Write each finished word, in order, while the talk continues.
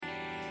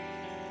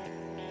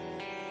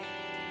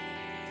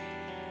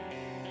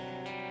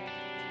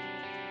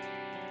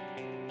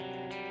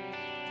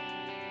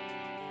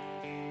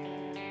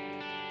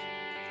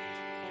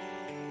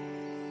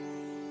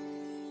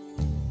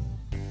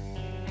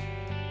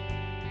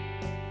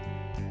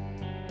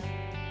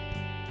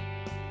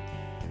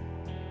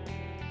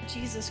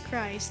Jesus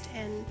Christ,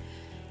 and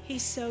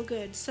he's so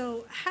good.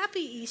 So happy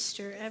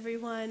Easter,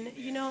 everyone.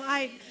 You know,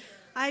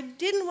 I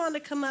didn't want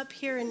to come up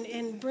here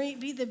and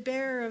be the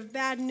bearer of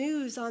bad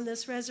news on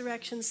this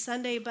Resurrection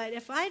Sunday, but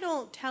if I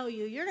don't tell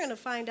you, you're going to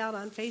find out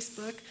on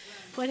Facebook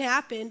what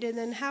happened, and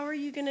then how are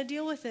you going to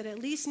deal with it? At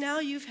least now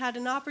you've had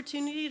an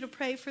opportunity to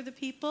pray for the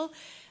people,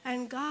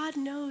 and God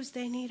knows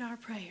they need our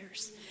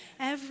prayers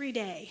every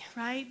day,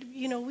 right?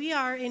 You know, we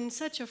are in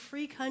such a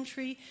free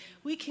country.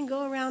 We can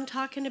go around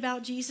talking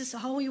about Jesus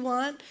all we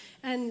want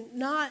and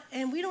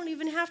we don't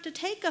even have to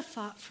take a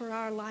thought for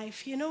our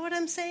life. You know what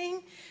I'm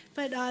saying?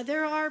 But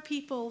there are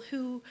people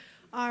who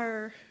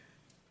are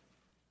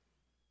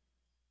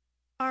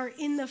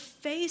in the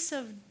face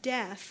of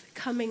death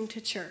coming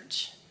to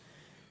church,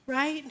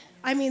 right?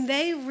 I mean,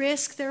 they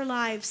risk their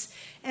lives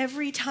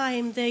every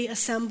time they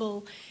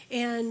assemble,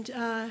 and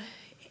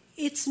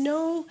it's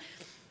no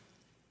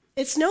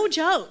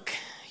joke.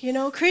 You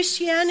know,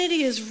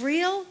 Christianity is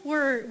real.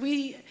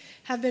 We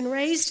have been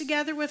raised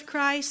together with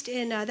Christ,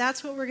 and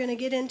that's what we're going to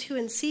get into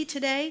and see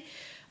today.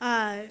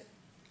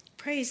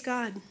 Praise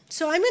God.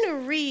 So I'm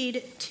going to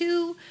read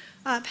two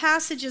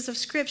passages of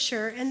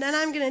Scripture, and then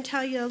I'm going to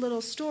tell you a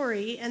little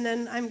story, and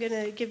then I'm going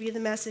to give you the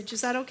message.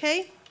 Is that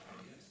okay?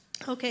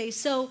 Okay,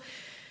 so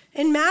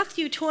in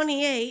Matthew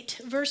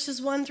 28,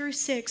 verses 1 through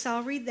 6,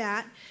 I'll read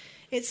that.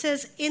 It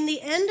says, "In the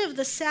end of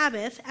the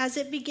Sabbath, as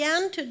it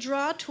began to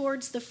draw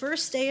towards the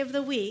first day of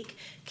the week,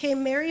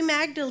 came Mary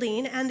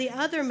Magdalene and the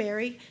other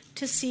Mary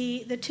to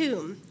see the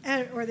tomb,"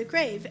 or the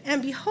grave.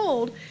 "And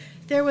behold,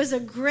 there was a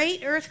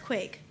great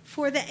earthquake.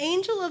 For the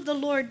angel of the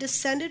Lord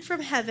descended from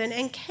heaven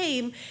and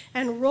came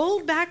and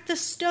rolled back the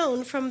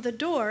stone from the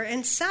door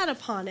and sat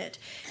upon it.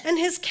 And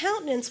his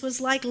countenance was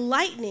like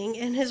lightning,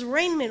 and his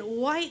raiment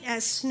white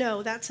as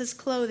snow." That's his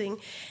clothing.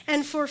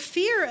 "And for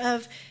fear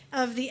of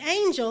the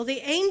angel,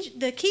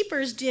 the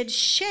keepers did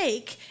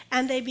shake,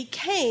 and they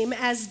became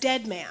as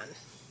dead men."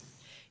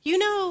 You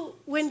know,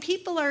 when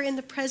people are in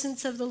the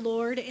presence of the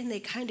Lord and they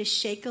kind of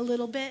shake a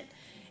little bit,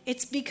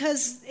 it's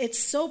because it's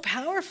so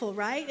powerful,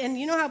 right? And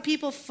you know how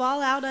people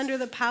fall out under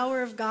the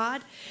power of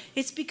God?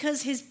 It's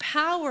because his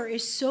power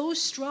is so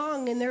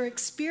strong, and they're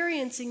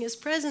experiencing his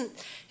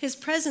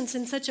presence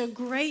in such a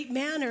great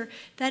manner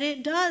that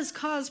it does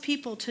cause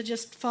people to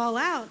just fall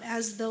out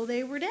as though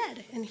they were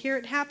dead. And here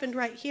it happened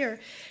right here.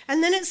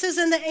 And then it says,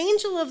 "And the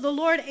angel of the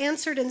Lord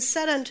answered and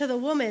said unto the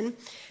women,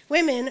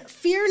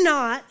 Fear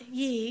not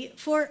ye,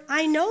 for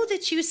I know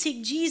that you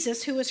seek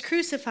Jesus who was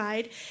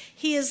crucified.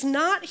 He is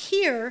not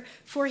here,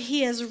 for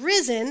he is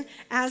risen,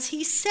 as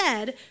he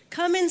said.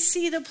 Come and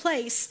see the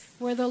place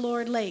where the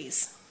Lord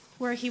lays,"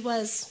 where he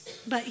was,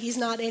 but he's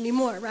not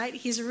anymore, right?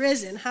 He's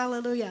risen.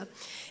 Hallelujah.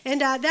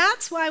 And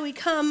that's why we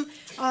come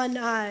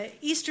on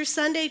Easter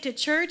Sunday to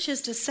church,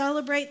 is to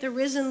celebrate the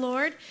risen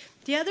Lord.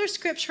 The other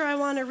scripture I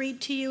want to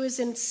read to you is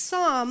in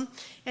Psalm,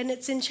 and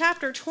it's in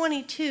chapter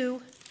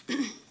 22.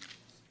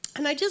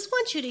 And I just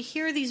want you to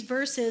hear these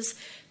verses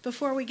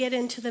before we get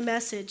into the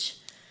message.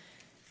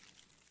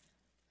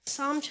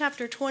 Psalm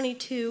chapter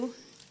 22.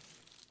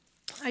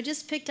 I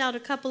just picked out a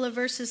couple of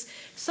verses.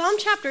 Psalm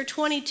chapter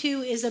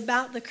 22 is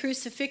about the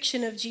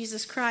crucifixion of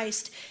Jesus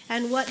Christ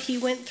and what he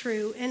went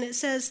through. And it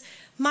says,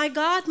 my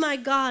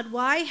God,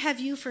 why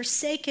have you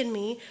forsaken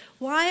me?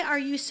 Why are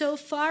you so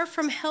far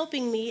from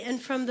helping me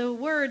and from the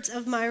words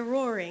of my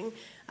roaring?"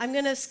 I'm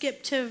going to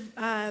skip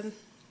to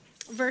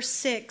verse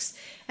 6,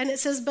 and it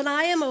says, "But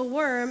I am a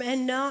worm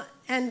and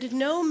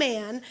no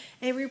man,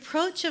 a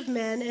reproach of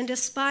men and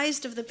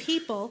despised of the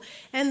people,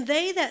 and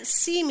they that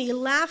see me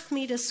laugh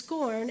me to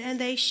scorn, and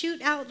they shoot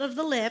out of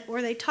the lip,"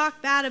 or they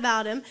talk bad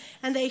about him,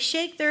 "and they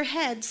shake their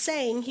heads,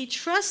 saying, He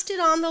trusted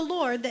on the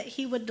Lord that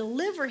he would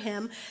deliver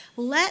him.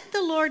 Let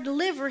the Lord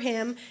deliver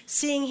him,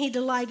 seeing he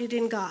delighted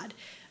in God."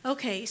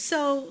 Okay,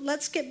 so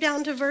let's skip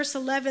down to verse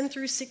 11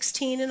 through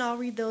 16, and I'll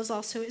read those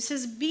also. It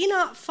says, "Be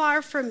not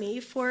far from me,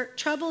 for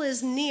trouble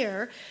is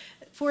near,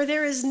 for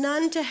there is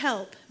none to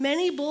help.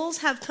 Many bulls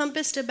have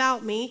compassed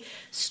about me.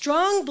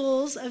 Strong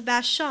bulls of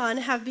Bashan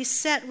have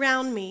beset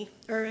me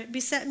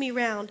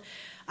round.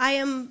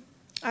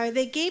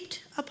 They gaped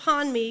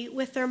upon me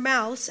with their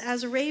mouths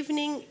as a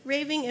raving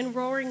and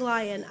roaring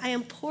lion. I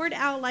am poured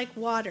out like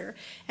water,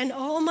 and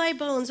all my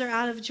bones are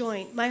out of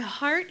joint. My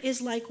heart is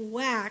like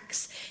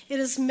wax. It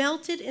is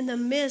melted in the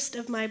midst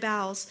of my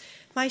bowels.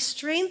 My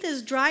strength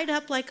is dried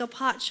up like a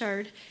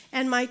potsherd,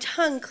 and my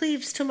tongue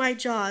cleaves to my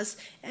jaws.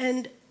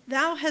 And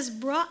thou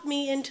hast brought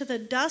me into the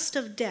dust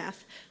of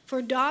death,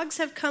 for dogs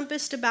have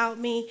compassed about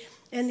me,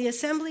 and the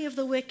assembly of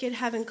the wicked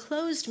have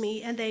enclosed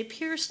me, and they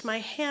pierced my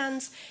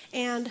hands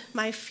and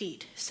my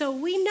feet." So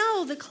we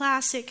know the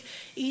classic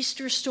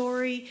Easter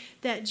story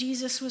that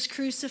Jesus was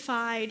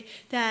crucified,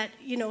 that,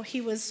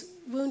 he was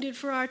wounded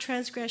for our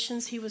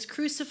transgressions, he was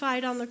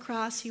crucified on the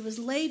cross, he was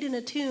laid in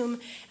a tomb,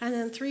 and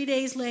then 3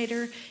 days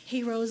later,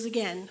 he rose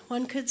again.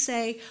 One could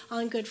say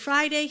on Good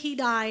Friday he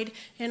died,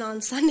 and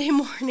on Sunday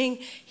morning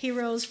he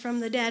rose from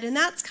the dead. And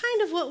that's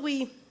kind of what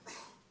we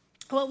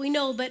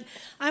know, but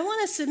I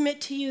want to submit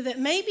to you that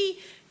maybe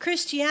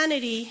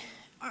Christianity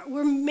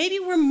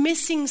we're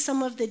missing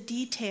some of the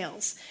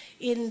details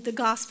in the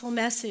gospel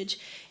message.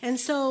 And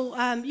so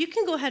you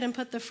can go ahead and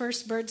put the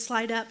first bird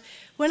slide up.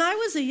 When I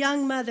was a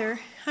young mother,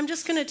 I'm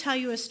just going to tell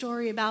you a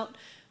story about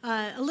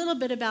a little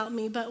bit about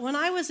me, but when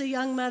I was a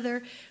young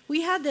mother,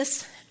 we had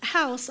this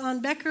house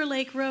on Becker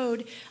Lake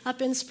Road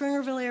up in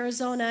Springerville,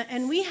 Arizona,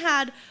 and we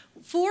had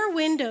 4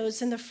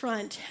 windows in the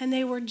front, and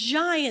they were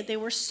giant. They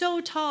were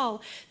so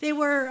tall. They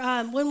were,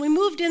 when we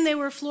moved in, they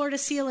were floor to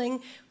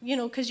ceiling,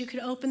 because you could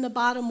open the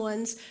bottom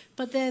ones.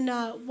 But then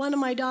one of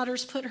my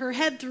daughters put her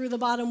head through the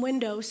bottom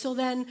window, so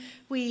then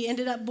we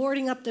ended up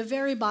boarding up the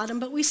very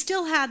bottom. But we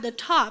still had the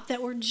top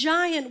that were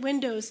giant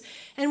windows,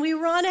 and we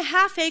were on a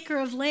half acre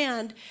of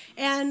land.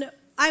 And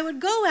I would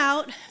go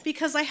out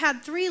because I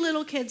had 3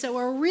 little kids that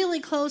were really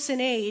close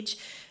in age.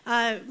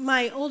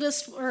 The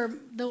oldest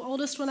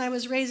one I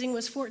was raising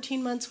was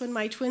 14 months when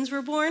my twins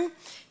were born.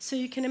 So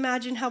you can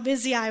imagine how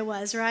busy I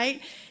was,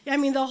 right? I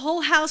mean, the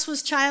whole house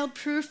was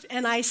childproof,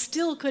 and I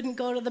still couldn't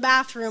go to the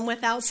bathroom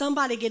without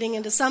somebody getting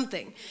into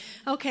something.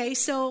 Okay,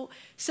 so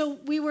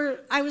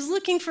I was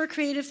looking for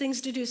creative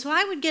things to do. So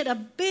I would get a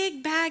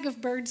big bag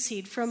of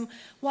birdseed from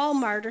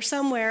Walmart or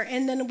somewhere,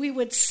 and then we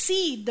would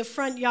seed the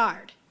front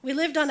yard. We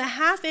lived on a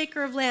half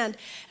acre of land,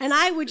 and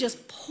I would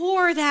just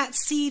pour that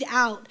seed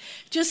out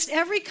just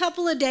every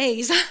couple of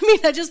days.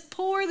 I just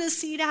pour the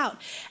seed out.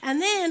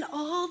 And then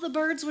all the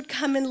birds would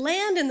come and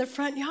land in the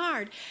front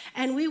yard,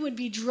 and we would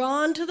be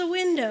drawn to the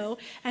window,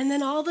 and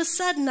then all of a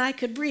sudden I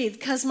could breathe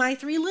because my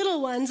 3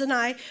 little ones and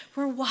I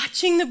were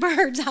watching the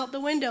birds out the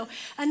window,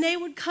 and they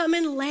would come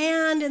and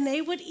land, and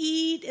they would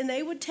eat, and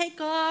they would take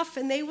off,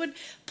 and they would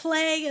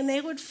play, and they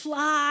would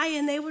fly,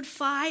 and they would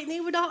fight, and they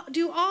would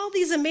do all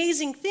these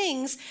amazing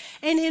things.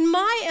 And in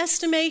my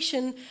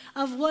estimation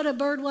of what a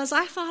bird was,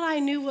 I thought I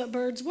knew what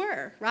birds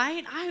were,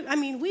 right?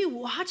 We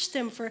watched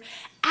them for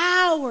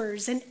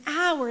hours and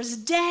hours,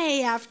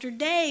 day after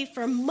day,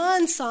 for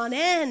months on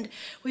end.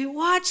 We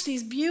watched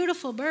these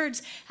beautiful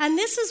birds. And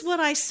this is what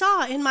I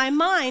saw in my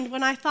mind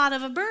when I thought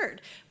of a bird,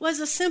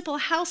 was a simple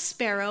house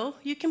sparrow.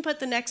 You can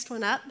put the next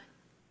one up.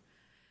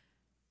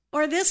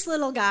 Or this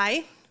little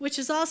guy, which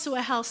is also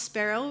a house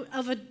sparrow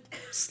of a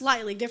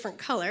slightly different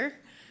color.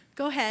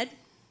 Go ahead.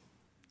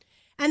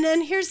 And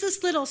then here's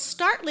this little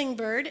startling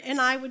bird,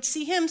 and I would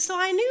see him. So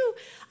I knew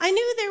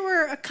there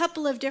were a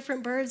couple of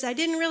different birds. I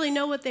didn't really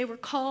know what they were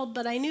called,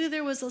 but I knew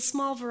there was a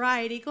small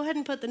variety. Go ahead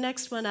and put the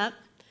next one up.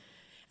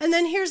 And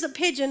then here's a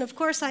pigeon. Of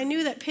course, I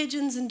knew that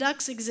pigeons and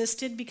ducks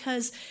existed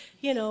because,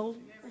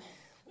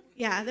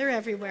 they're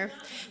everywhere.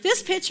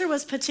 This picture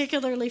was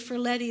particularly for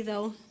Letty,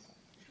 though.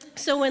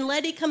 So when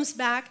Letty comes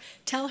back,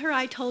 tell her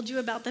I told you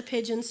about the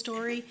pigeon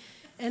story.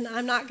 And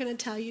I'm not going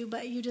to tell you,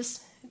 but you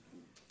just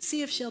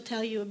see if she'll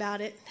tell you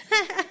about it.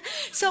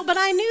 But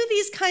I knew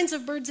these kinds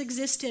of birds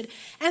existed.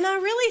 And I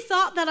really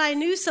thought that I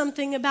knew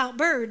something about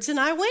birds. And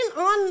I went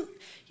on,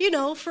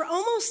 for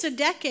almost a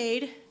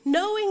decade,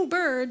 knowing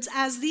birds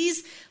as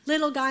these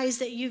little guys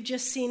that you've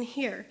just seen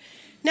here.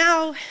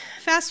 Now,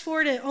 fast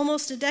forward to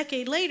almost a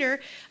decade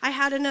later, I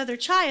had another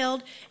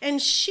child, and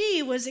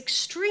she was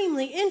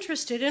extremely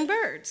interested in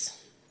birds.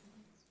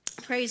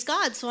 Praise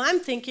God. So I'm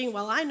thinking,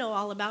 well, I know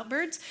all about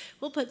birds.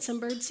 We'll put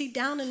some birdseed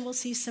down and we'll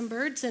see some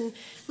birds. And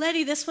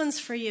Letty, this one's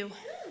for you.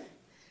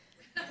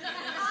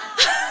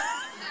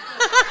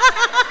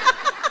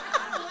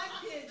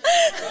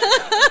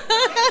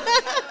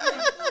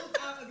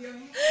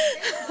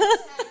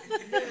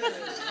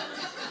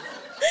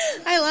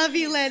 I love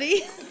you,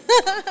 Letty.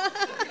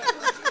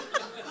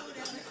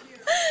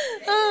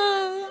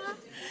 Oh,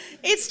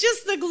 it's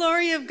just the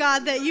glory of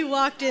God that you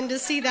walked in to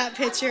see that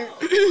picture.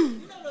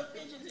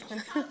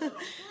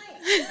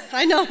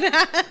 I know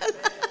that.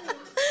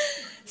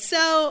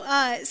 So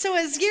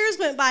as years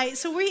went by,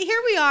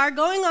 here we are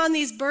going on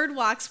these bird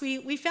walks.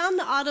 We found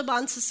the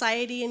Audubon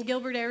Society in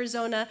Gilbert,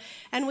 Arizona,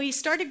 and we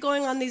started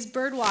going on these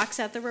bird walks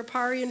at the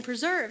Riparian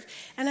Preserve.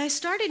 And I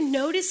started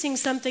noticing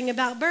something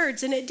about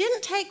birds, and it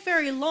didn't take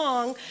very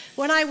long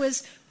when I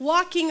was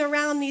walking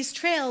around these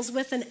trails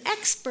with an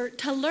expert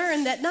to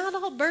learn that not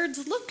all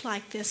birds look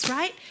like this,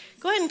 right?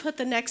 Go ahead and put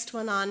the next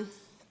one on.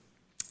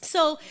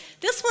 So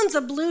this one's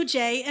a blue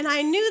jay, and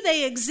I knew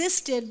they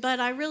existed, but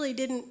I really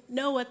didn't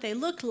know what they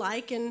looked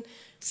like. And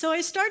so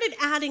I started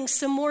adding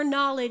some more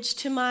knowledge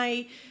to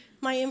my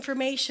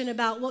information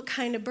about what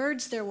kind of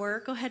birds there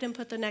were. Go ahead and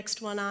put the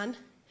next one on.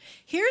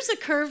 Here's a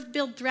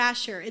curved-billed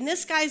thrasher, and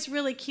this guy's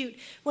really cute.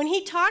 When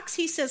he talks,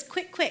 he says,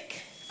 quick,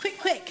 quick, quick,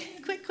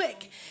 quick, quick,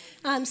 quick.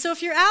 So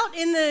if you're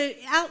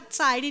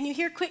outside and you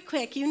hear quick,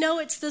 quick, you know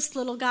it's this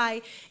little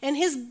guy, and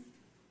his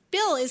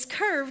bill is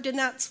curved, and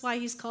that's why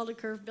he's called a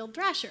curved-billed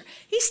thrasher.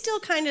 He's still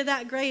kind of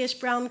that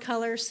grayish-brown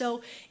color,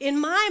 so in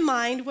my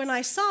mind, when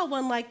I saw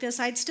one like this,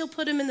 I'd still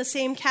put him in the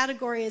same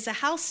category as a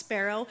house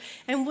sparrow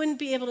and wouldn't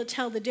be able to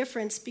tell the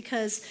difference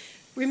because,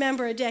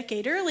 remember, a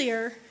decade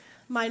earlier,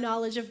 my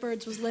knowledge of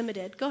birds was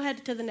limited. Go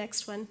ahead to the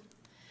next one.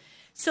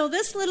 So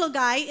this little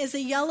guy is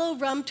a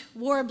yellow-rumped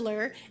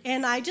warbler,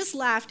 and I just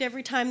laughed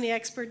every time the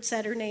expert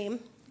said her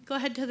name. Go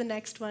ahead to the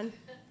next one.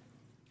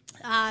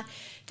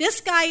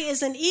 This guy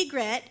is an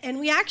egret, and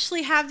we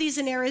actually have these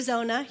in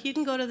Arizona. You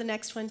can go to the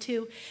next one,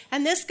 too.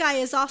 And this guy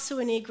is also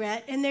an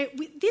egret, and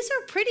these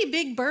are pretty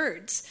big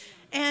birds.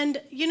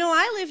 And,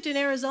 I lived in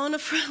Arizona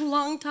for a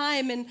long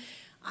time, and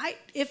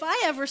if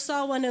I ever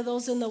saw one of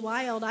those in the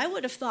wild, I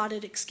would have thought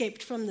it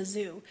escaped from the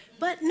zoo.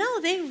 But no,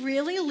 they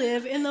really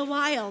live in the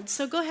wild.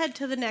 So go ahead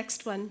to the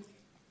next one.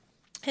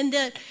 And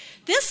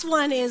this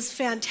one is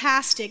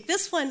fantastic.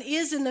 This one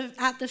is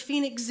at the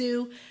Phoenix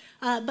Zoo,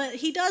 but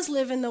he does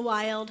live in the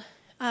wild.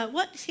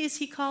 What is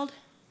he called?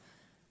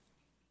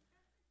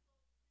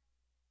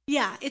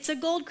 Yeah, it's a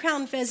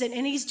gold-crowned pheasant,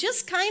 and he's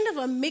just kind of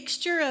a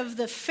mixture of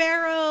the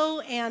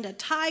pharaoh and a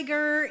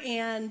tiger,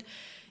 and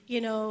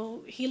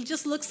he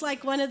just looks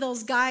like one of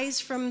those guys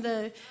from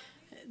the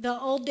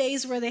old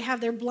days where they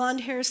have their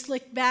blonde hair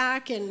slicked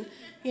back and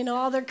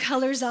all their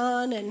colors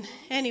on. And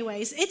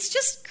anyways,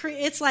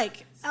 it's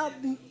like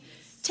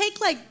take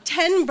like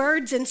 10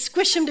 birds and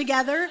squish them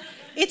together.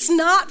 It's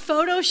not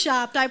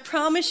photoshopped. I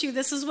promise you,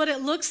 this is what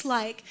it looks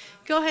like.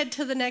 Go ahead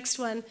to the next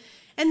one.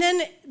 And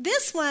then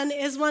this one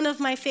is one of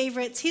my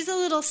favorites. He's a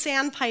little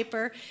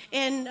sandpiper.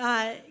 And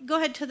go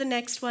ahead to the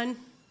next one.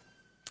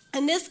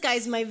 And this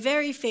guy's my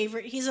very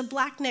favorite. He's a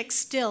black-necked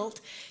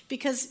stilt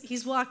because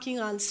he's walking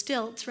on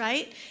stilts,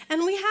 right?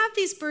 And we have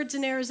these birds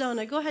in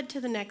Arizona. Go ahead to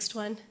the next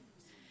one.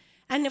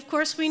 And, of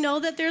course, we know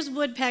that there's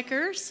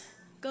woodpeckers.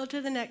 Go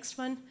to the next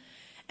one.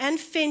 And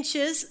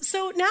finches.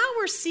 So now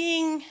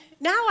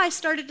I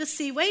started to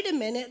see, wait a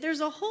minute,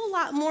 there's a whole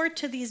lot more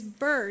to these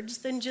birds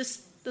than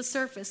just the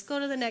surface. Go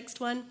to the next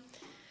one.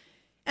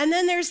 And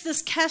then there's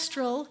this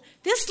kestrel.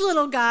 This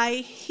little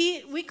guy,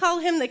 we call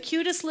him the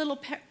cutest little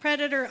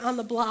predator on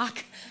the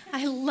block.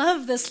 I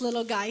love this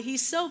little guy.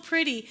 He's so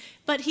pretty,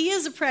 but he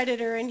is a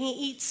predator and he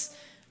eats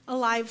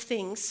alive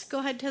things. Go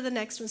ahead to the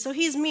next one. So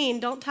he's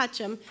mean, don't touch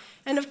him.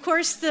 And of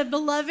course the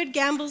beloved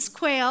Gambel's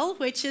quail,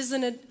 which is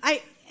they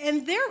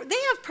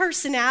have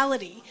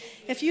personality.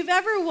 If you've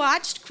ever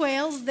watched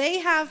quails, they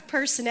have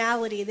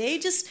personality.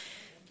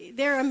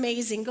 They're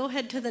amazing. Go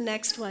ahead to the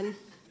next one.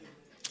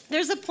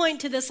 There's a point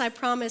to this, I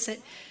promise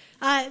it.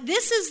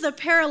 This is the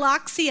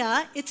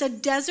Paraloxia. It's a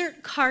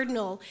desert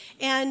cardinal.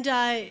 And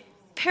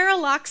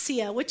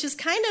Paraloxia, which is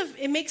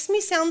it makes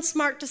me sound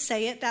smart to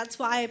say it. That's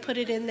why I put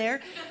it in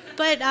there.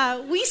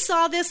 But we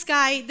saw this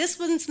guy. This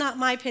one's not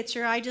my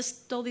picture. I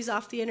just stole these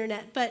off the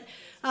internet. But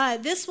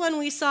this one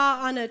we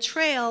saw on a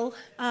trail.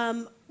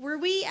 Were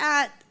we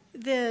at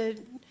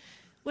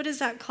what is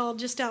that called,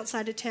 just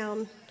outside of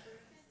town?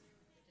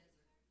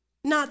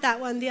 Not that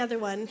one, the other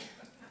one.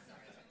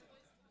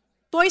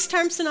 Boyce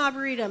Thompson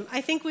Arboretum.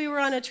 I think we were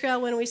on a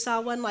trail when we saw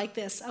one like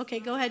this. Okay,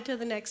 go ahead to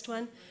the next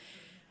one.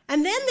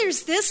 And then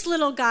there's this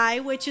little guy,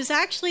 which is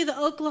actually the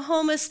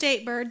Oklahoma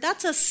state bird.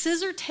 That's a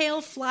scissor-tail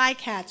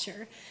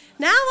flycatcher.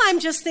 Now I'm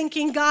just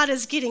thinking God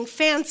is getting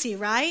fancy,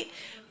 right?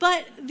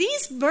 But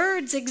these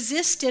birds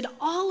existed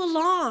all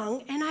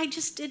along, and I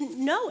just didn't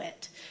know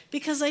it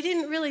because I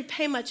didn't really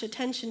pay much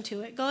attention to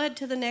it. Go ahead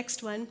to the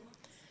next one.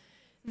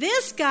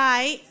 This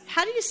guy,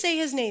 how do you say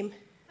his name?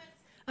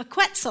 A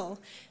Quetzal.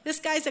 This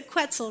guy's a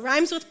Quetzal.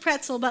 Rhymes with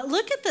pretzel, but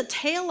look at the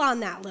tail on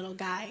that little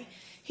guy.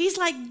 He's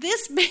like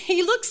this big.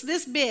 He looks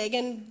this big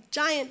and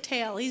giant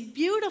tail. He's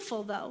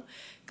beautiful, though.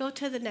 Go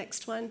to the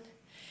next one.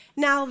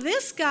 Now,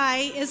 this guy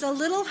is a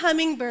little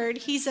hummingbird.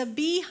 He's a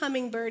bee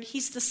hummingbird.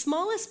 He's the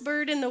smallest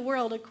bird in the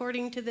world,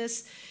 according to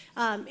this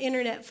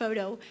internet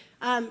photo.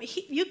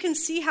 You can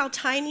see how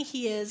tiny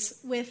he is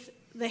with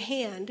the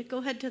hand. Go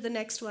ahead to the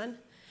next one.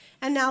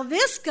 And now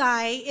this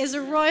guy is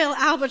a royal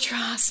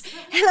albatross.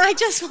 And I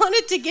just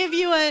wanted to give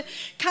you I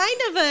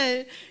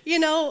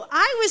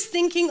was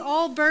thinking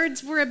all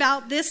birds were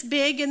about this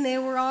big and they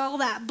were all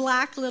that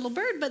black little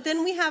bird. But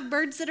then we have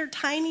birds that are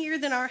tinier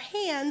than our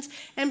hands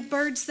and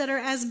birds that are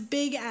as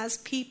big as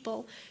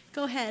people.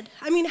 Go ahead.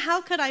 How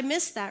could I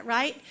miss that,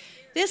 right?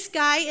 This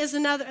guy is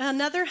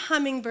another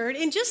hummingbird.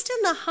 And just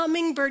in the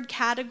hummingbird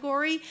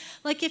category,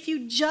 like if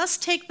you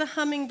just take the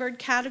hummingbird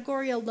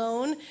category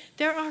alone,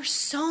 there are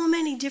so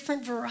many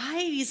different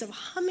varieties of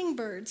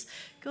hummingbirds.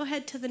 Go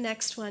ahead to the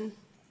next one.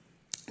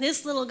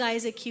 This little guy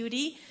is a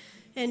cutie.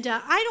 And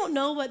I don't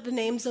know what the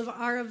names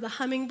are of the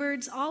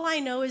hummingbirds. All I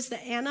know is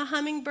the Anna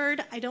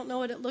hummingbird. I don't know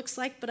what it looks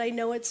like, but I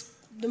know it's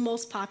the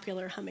most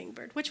popular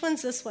hummingbird. Which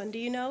one's this one? Do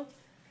you know?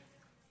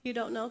 You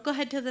don't know? Go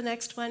ahead to the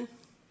next one.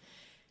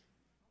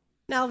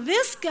 Now,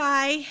 this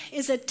guy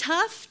is a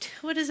tuft,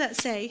 what does that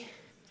say?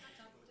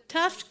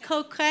 Tuft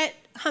coquette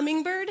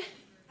hummingbird.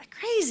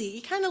 Crazy.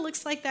 He kind of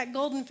looks like that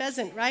golden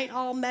pheasant, right?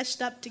 All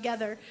meshed up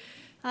together.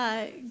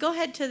 Go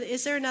ahead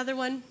is there another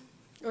one?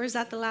 Or is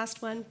that the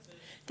last one?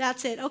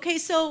 That's it. Okay,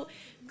 so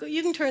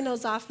you can turn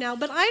those off now.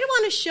 But I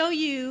want to show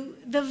you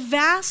the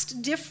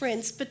vast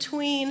difference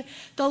between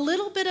the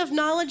little bit of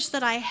knowledge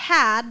that I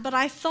had, but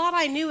I thought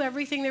I knew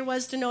everything there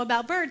was to know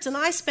about birds. And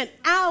I spent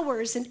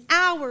hours and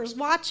hours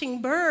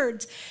watching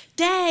birds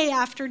day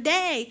after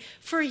day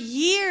for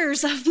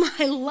years of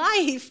my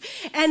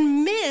life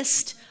and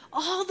missed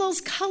all those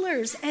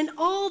colors and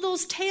all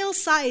those tail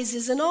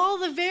sizes and all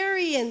the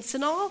variants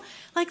and all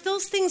Like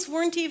those things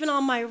weren't even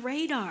on my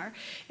radar.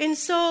 And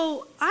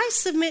so I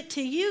submit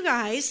to you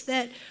guys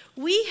that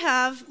we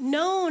have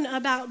known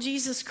about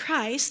Jesus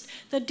Christ,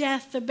 the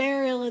death, the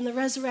burial, and the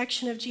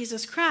resurrection of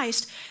Jesus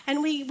Christ,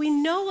 and we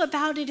know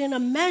about it in a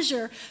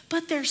measure,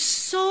 but there's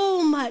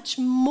so much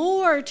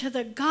more to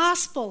the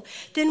gospel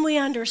than we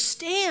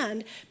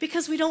understand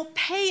because we don't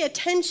pay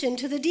attention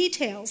to the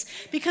details,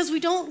 because we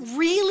don't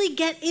really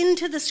get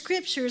into the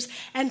scriptures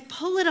and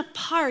pull it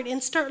apart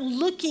and start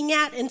looking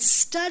at and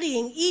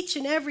studying each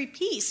and every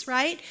piece,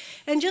 right?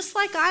 And just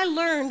like I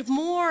learned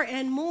more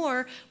and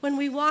more when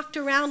we walked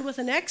around with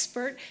an expert,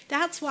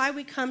 that's why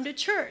we come to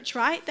church,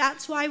 right?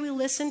 That's why we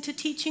listen to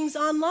teachings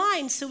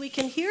online, so we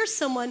can hear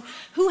someone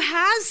who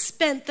has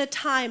spent the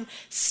time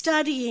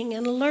studying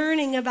and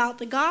learning about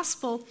the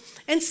gospel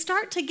and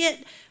start to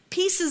get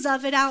pieces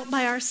of it out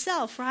by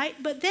ourselves, right?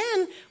 But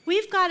then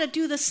we've got to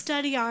do the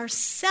study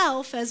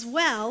ourselves as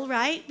well,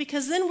 right?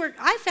 Because then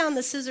I found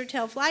the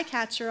scissortail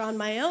flycatcher on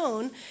my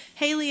own.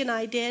 Haley and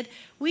I did.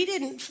 We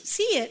didn't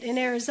see it in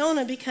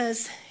Arizona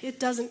because it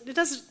doesn't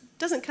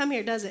come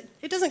here, does it?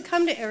 It doesn't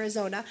come to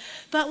Arizona.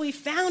 But we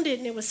found it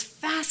and it was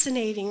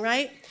fascinating,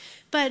 right?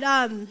 But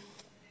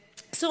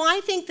so I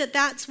think that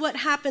that's what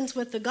happens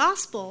with the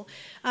gospel.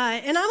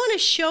 And I want to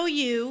show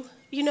you,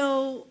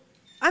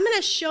 I'm going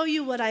to show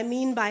you what I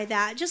mean by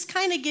that. Just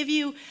kind of give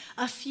you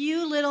a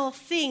few little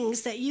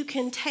things that you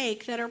can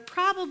take that are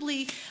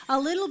probably a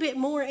little bit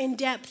more in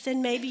depth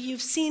than maybe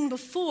you've seen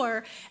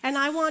before. And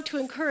I want to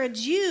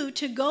encourage you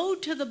to go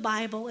to the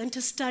Bible and to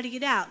study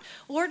it out,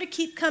 or to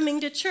keep coming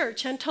to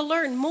church and to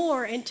learn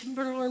more and to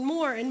learn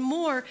more and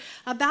more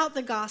about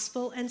the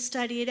gospel and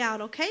study it out,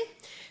 okay?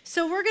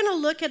 So we're going to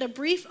look at a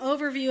brief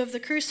overview of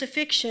the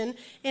crucifixion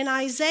in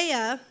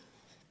Isaiah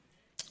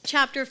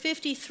chapter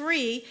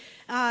 53,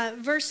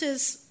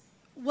 verses,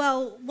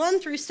 1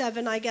 through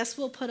 7, I guess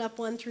we'll put up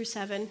 1 through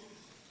 7.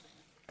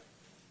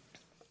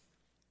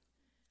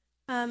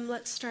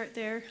 Let's start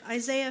there.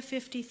 Isaiah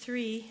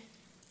 53.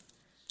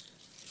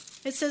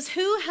 It says,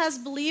 "Who has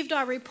believed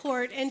our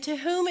report, and to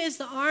whom is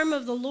the arm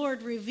of the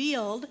Lord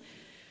revealed?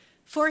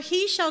 For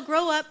he shall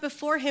grow up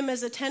before him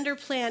as a tender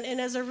plant, and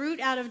as a root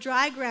out of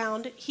dry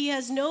ground. He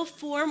has no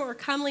form or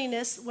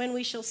comeliness when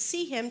we shall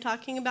see him,"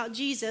 talking about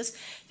Jesus.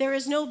 "There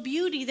is no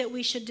beauty that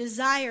we should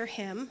desire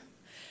him.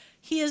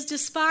 He is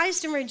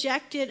despised and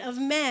rejected of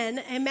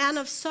men, a man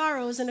of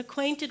sorrows and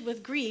acquainted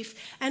with grief.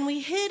 And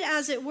we hid,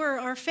 as it were,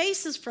 our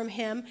faces from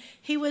him.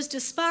 He was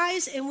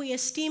despised, and we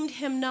esteemed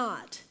him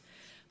not.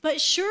 But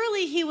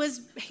surely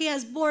he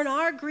has borne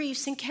our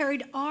griefs and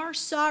carried our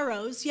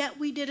sorrows, yet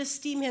we did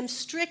esteem him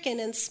stricken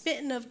and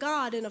smitten of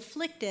God and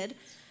afflicted.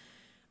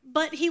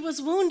 But he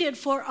was wounded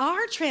for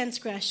our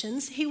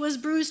transgressions, he was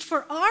bruised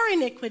for our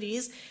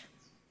iniquities,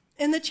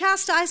 and the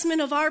chastisement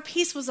of our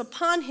peace was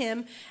upon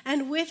him,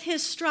 and with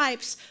his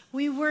stripes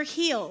we were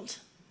healed.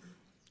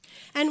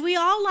 And we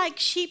all like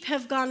sheep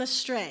have gone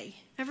astray."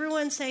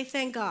 Everyone say,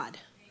 "Thank God."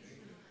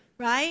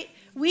 Right?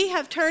 "We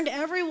have turned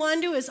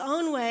everyone to his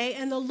own way,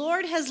 and the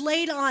Lord has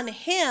laid on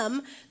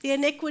him the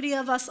iniquity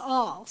of us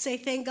all." Say,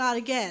 "Thank God"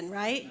 again,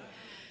 right?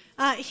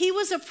 "He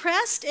was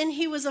oppressed and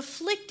he was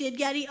afflicted,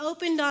 yet he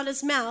opened not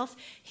his mouth.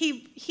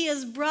 He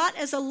is brought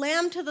as a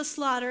lamb to the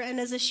slaughter, and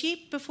as a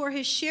sheep before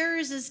his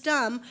shearers is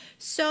dumb,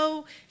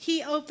 so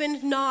he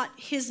opened not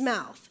his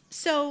mouth."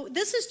 So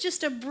this is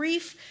just a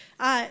brief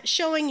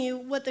showing you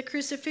what the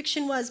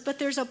crucifixion was, but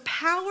there's a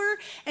power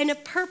and a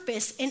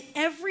purpose in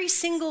every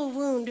single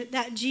wound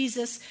that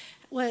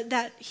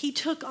that he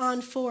took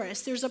on for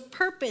us. There's a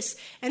purpose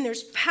and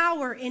there's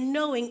power in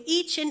knowing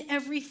each and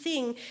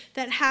everything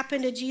that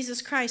happened to Jesus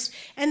Christ.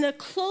 And the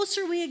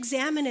closer we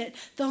examine it,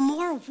 the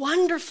more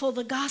wonderful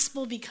the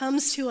gospel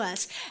becomes to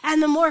us,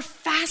 and the more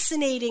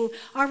fascinating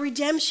our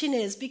redemption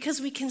is,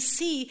 because we can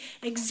see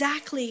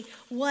exactly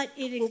what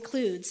it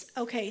includes.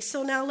 Okay,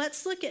 so now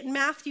let's look at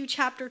Matthew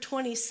chapter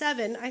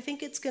 27. I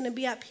think it's going to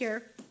be up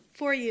here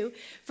for you,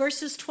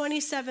 verses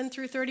 27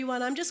 through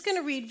 31. I'm just going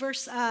to read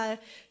verse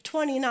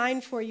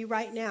 29 for you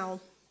right now.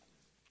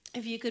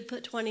 If you could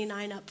put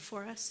 29 up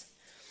for us.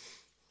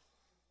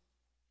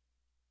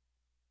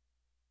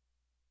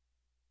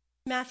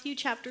 Matthew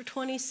chapter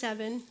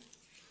 27,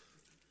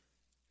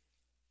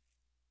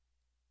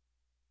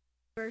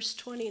 verse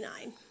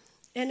 29.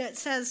 And it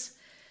says,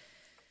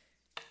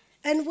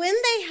 "And when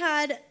they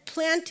had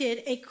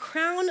planted a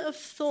crown of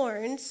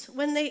thorns,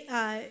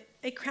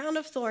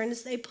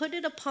 they put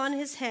it upon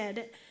his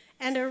head,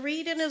 and a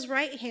reed in his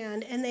right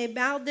hand, and they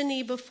bowed the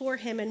knee before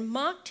him and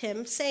mocked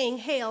him, saying,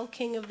 'Hail,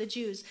 King of the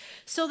Jews.'"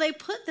 So they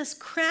put this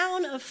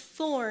crown of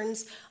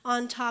thorns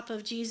on top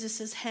of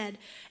Jesus' head.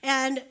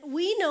 And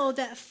we know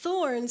that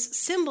thorns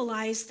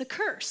symbolize the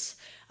curse.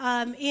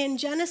 In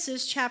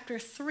Genesis chapter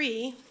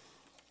 3,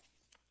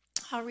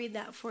 I'll read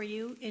that for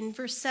you, in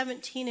verse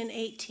 17 and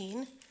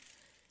 18.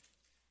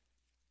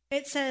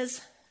 It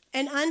says,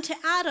 "And unto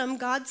Adam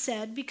God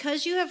said,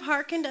 Because you have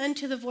hearkened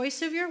unto the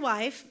voice of your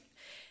wife,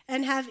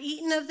 and have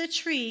eaten of the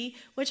tree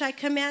which I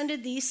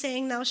commanded thee,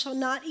 saying, Thou shalt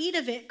not eat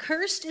of it,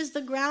 cursed is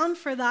the ground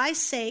for thy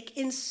sake.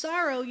 In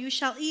sorrow you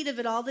shall eat of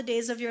it all the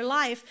days of your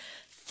life.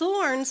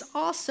 thorns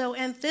also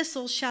and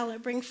thistles shall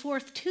it bring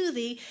forth to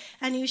thee,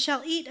 and you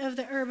shall eat of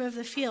the herb of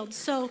the field.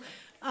 So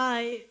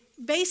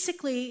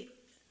basically,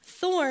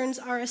 thorns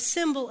are a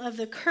symbol of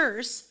the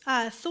curse.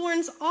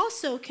 Thorns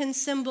also can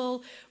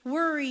symbol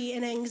worry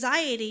and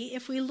anxiety.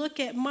 If we look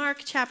at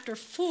Mark chapter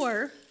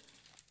 4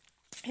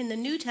 in the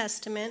New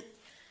Testament,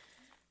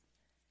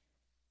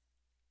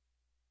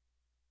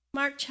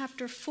 Mark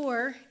chapter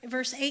 4,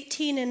 verse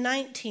 18 and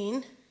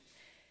 19,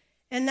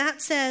 and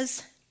that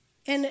says,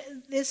 and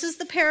this is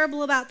the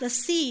parable about the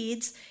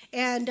seeds,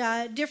 and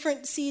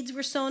different seeds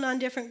were sown on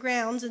different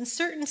grounds, and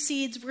certain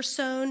seeds were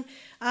sown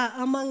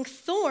among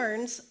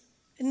thorns.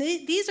 And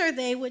these are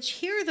they which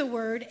hear the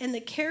word, and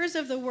the cares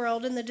of the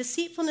world, and the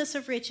deceitfulness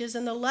of riches,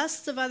 and the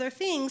lusts of other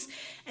things,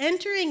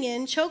 entering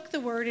in, choke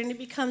the word, and it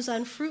becomes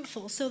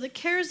unfruitful. So the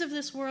cares of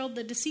this world,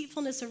 the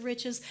deceitfulness of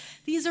riches,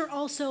 these are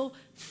also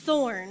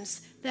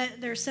thorns,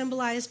 that they're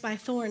symbolized by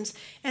thorns.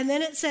 And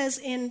then it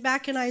says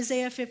back in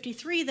Isaiah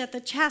 53 that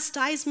the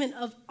chastisement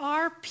of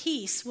our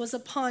peace was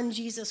upon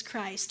Jesus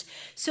Christ.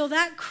 So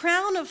that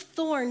crown of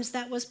thorns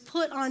that was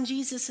put on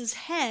Jesus'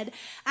 head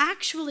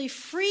actually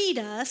freed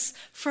us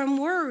from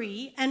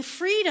worry and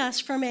freed us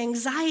from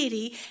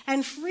anxiety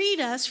and freed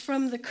us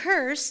from the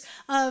curse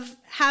of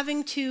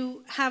having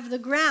to have the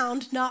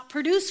ground not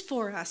produce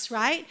for us,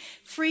 right?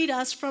 Freed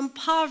us from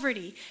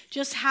poverty,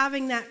 just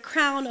having that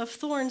crown of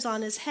thorns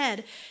on his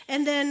head.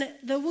 And then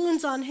the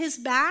wounds on his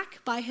back,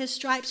 by his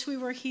stripes we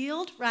were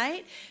healed,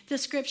 right? The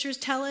scriptures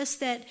tell us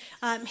that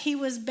he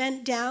was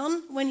bent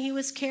down when he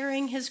was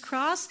carrying his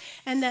cross,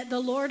 and that the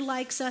Lord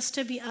likes us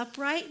to be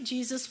upright.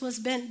 Jesus was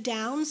bent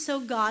down so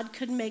God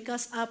could make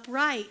us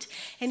upright.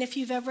 And if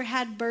you've ever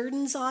had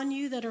burdens on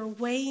you that are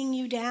weighing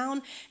you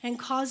down and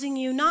causing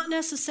you, not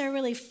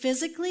necessarily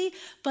physically,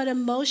 but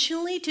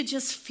emotionally, to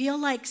just feel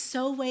like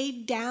so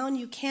weighed down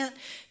you can't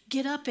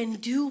get up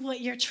and do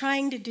what you're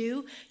trying to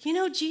do, you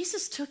know,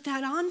 Jesus took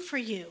that on for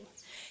you.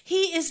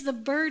 He is the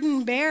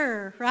burden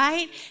bearer,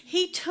 right?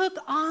 He took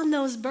on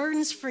those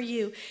burdens for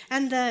you,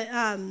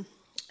 and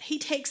he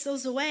takes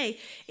those away.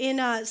 In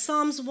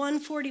Psalms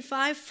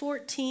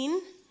 145:14,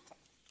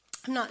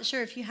 I'm not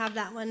sure if you have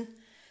that one,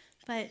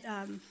 but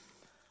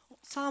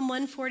Psalm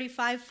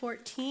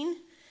 145:14,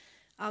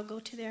 I'll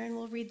go to there and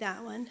we'll read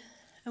that one,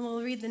 and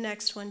we'll read the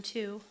next one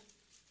too.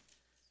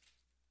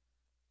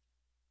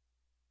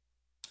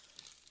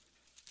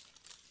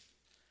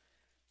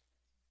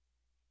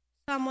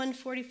 Psalm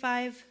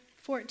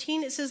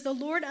 145:14, it says, the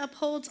Lord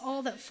upholds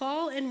all that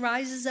fall and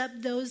rises up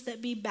those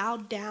that be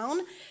bowed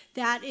down.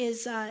 That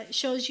is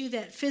shows you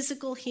that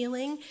physical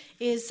healing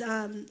is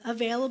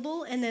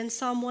available. And then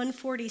Psalm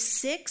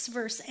 146,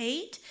 verse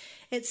 8,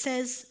 it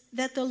says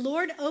that the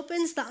Lord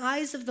opens the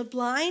eyes of the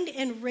blind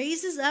and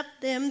raises up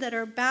them that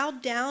are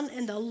bowed down,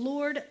 and the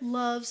Lord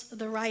loves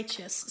the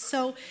righteous.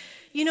 So,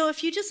 you know,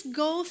 if you just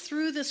go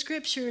through the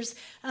scriptures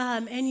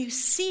and you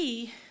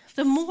see,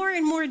 the more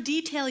and more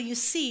detail you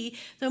see,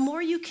 the more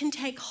you can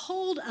take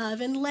hold of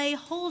and lay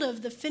hold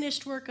of the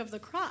finished work of the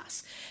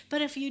cross.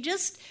 But if you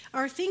just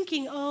are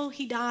thinking, oh,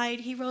 he died,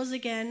 he rose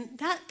again,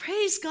 that,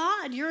 praise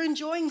God, you're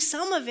enjoying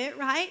some of it,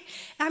 right?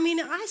 I mean,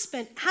 I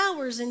spent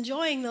hours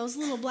enjoying those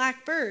little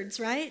black birds,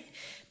 right?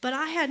 But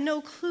I had no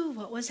clue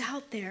what was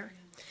out there.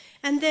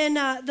 And then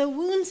the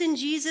wounds in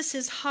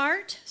Jesus'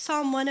 heart,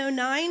 Psalm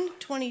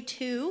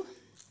 109:22.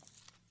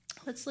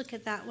 Let's look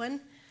at that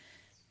one.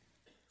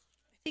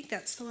 I think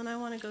that's the one I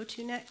want to go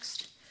to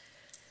next.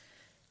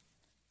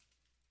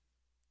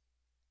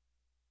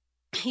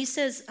 He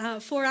says,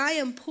 for I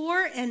am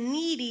poor and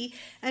needy,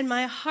 and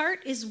my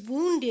heart is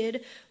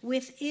wounded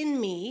within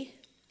me.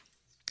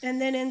 And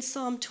then in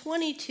Psalm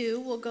 22,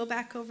 we'll go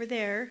back over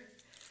there.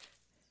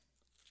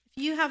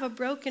 If you have a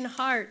broken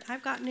heart,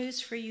 I've got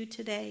news for you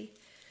today.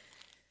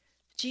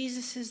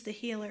 Jesus is the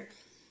healer.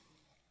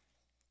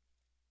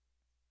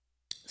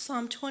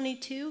 Psalm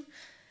 22.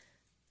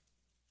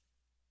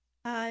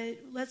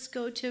 Let's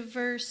go to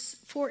verse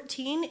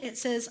 14. It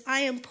says,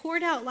 I am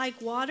poured out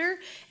like water,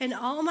 and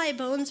all my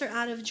bones are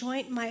out of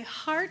joint. My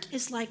heart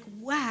is like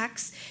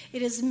wax.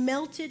 It is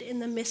melted in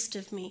the midst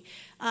of me.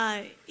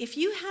 If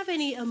you have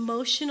any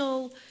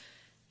emotional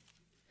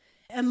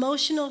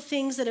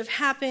things that have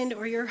happened,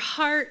 or your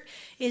heart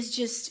is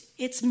just,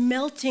 it's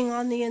melting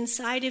on the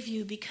inside of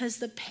you because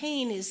the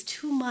pain is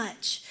too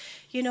much.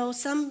 You know,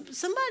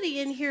 somebody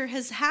in here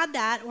has had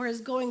that or is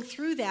going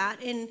through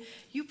that, and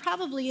you're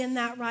probably in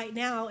that right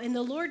now. And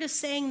the Lord is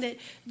saying that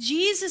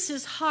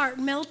Jesus' heart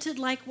melted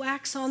like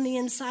wax on the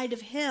inside of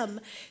him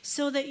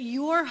so that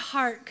your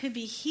heart could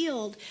be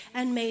healed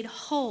and made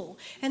whole.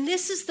 And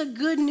this is the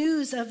good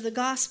news of the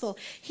gospel.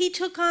 He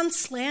took on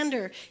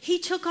slander. He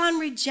took on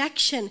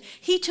rejection.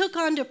 He took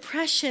on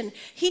depression.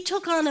 He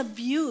took on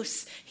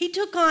abuse. He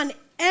took on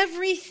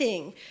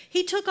everything.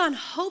 He took on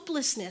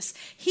hopelessness.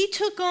 He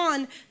took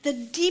on the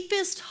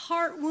deepest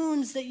heart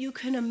wounds that you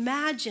can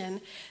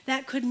imagine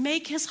that could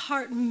make his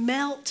heart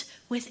melt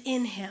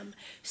within him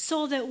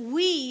so that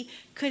we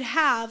could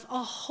have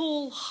a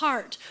whole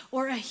heart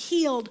or a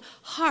healed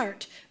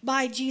heart.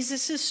 By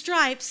Jesus'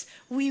 stripes,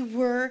 we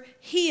were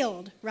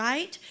healed,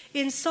 right?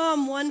 In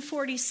Psalm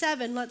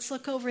 147, let's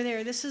look over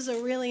there. This is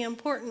a really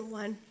important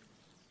one.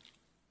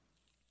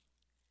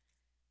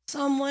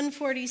 Psalm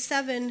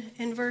 147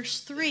 and verse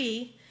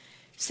 3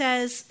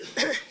 says,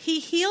 he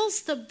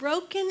heals the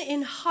broken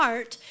in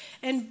heart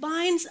and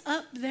binds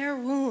up their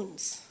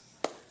wounds.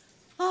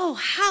 Oh,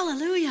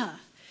 hallelujah.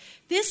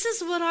 This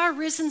is what our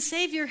risen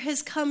Savior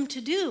has come to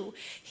do.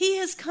 He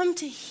has come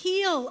to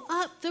heal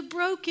up the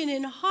broken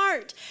in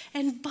heart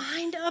and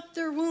bind up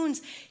their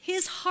wounds.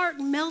 His heart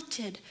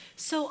melted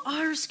so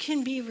ours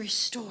can be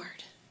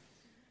restored.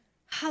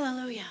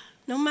 Hallelujah.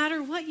 No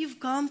matter what you've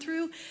gone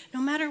through,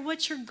 no matter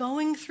what you're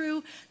going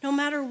through, no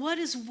matter what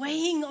is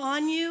weighing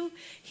on you,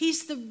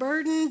 he's the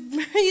burden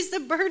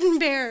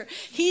bearer.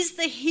 He's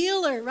the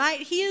healer, right?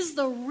 He is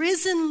the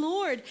risen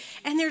Lord.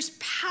 And there's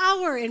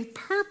power and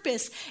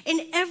purpose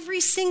in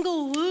every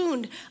single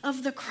wound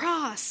of the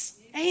cross.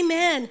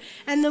 Amen.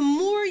 And the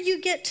more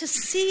you get to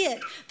see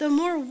it, the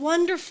more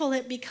wonderful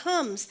it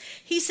becomes.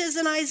 He says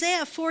in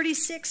Isaiah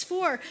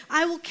 46:4,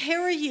 I will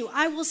carry you,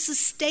 I will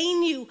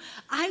sustain you,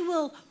 I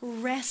will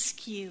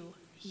rescue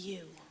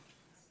you.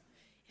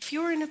 If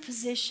you're in a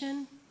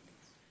position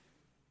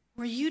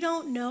where you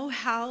don't know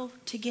how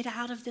to get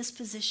out of this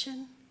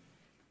position,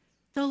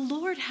 the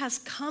Lord has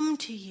come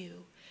to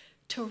you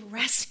to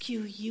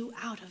rescue you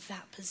out of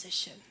that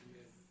position.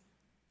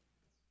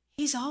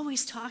 He's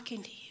always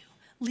talking to you,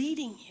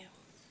 leading you.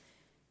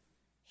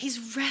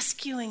 He's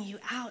rescuing you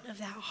out of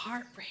that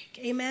heartbreak.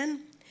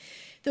 Amen?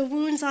 The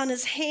wounds on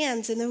his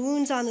hands and the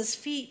wounds on his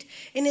feet.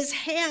 In his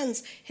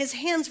hands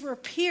were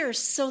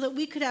pierced so that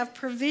we could have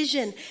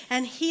provision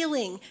and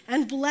healing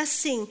and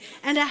blessing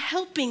and a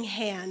helping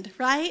hand,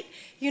 right?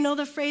 You know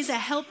the phrase, a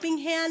helping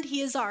hand? He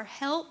is our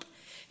help.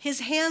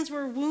 His hands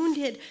were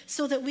wounded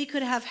so that we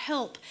could have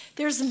help.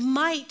 There's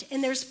might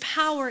and there's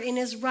power in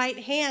his right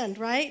hand,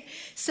 right?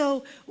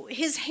 So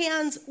his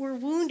hands were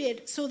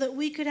wounded so that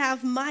we could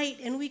have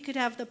might and we could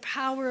have the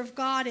power of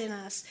God in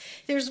us.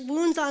 There's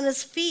wounds on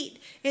his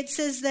feet. It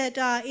says that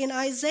in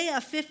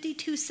Isaiah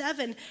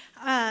 52:7,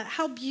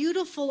 how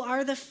beautiful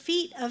are the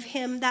feet of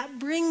him that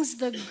brings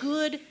the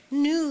good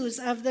news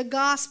of the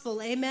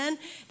gospel. Amen?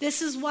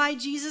 This is why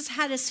Jesus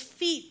had his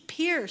feet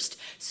pierced,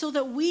 so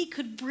that we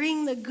could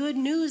bring the good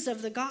news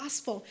of the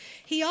gospel.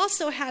 He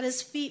also had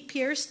his feet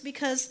pierced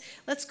because,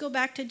 let's go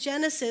back to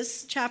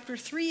Genesis chapter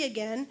 3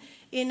 again,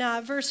 in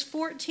verse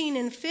 14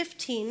 and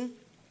 15.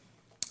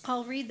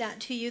 I'll read that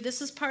to you. This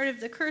is part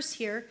of the curse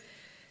here.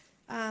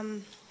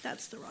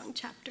 That's the wrong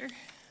chapter.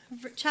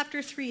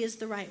 Chapter 3 is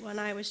the right one.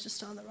 I was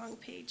just on the wrong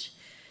page.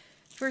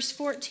 Verse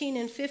 14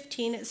 and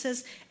 15, it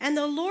says, and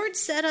the Lord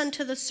said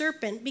unto the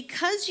serpent,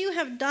 because you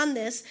have done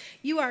this,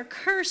 you are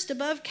cursed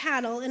above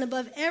cattle and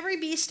above every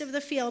beast of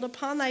the field.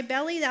 Upon thy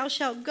belly thou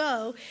shalt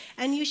go,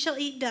 and you shall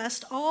eat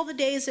dust all the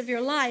days of your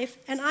life.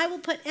 And I will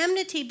put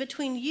enmity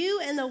between you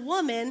and the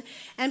woman,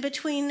 and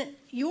between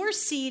your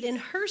seed and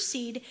her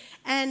seed,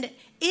 and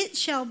it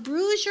shall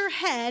bruise your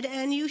head,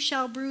 and you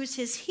shall bruise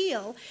his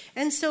heel.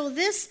 And so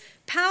this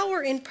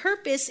power and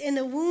purpose in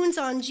the wounds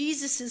on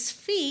Jesus'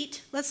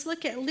 feet, let's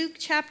look at Luke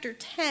chapter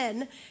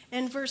 10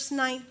 and verse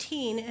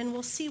 19, and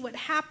we'll see what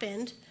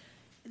happened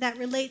that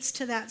relates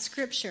to that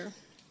scripture.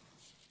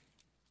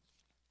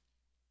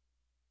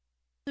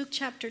 Luke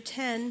chapter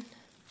 10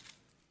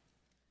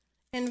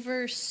 and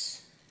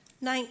verse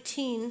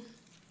 19.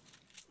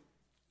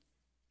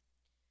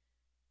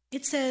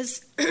 It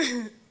says,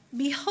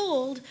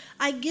 behold,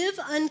 I give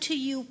unto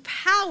you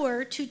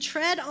power to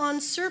tread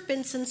on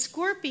serpents and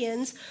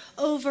scorpions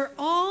over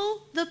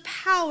all the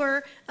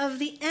power of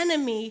the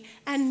enemy,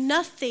 and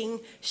nothing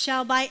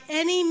shall by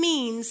any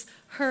means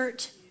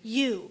hurt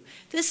you.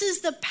 This is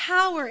the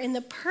power and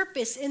the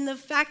purpose in the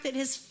fact that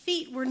his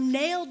feet were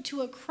nailed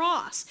to a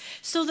cross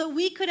so that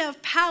we could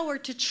have power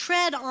to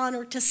tread on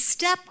or to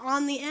step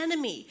on the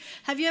enemy.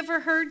 Have you ever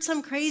heard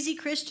some crazy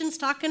Christians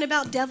talking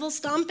about devil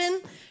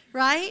stomping?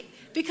 Right?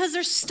 Because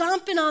they're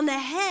stomping on the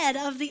head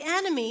of the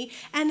enemy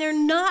and they're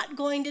not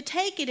going to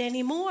take it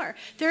anymore.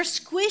 They're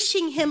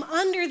squishing him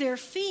under their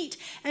feet,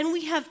 and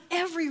we have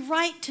every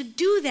right to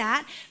do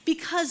that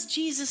because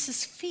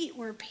Jesus' feet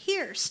were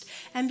pierced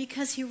and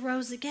because he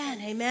rose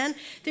again. Amen?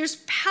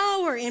 There's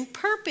power and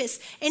purpose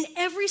in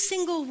every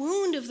single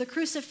wound of the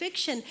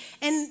crucifixion.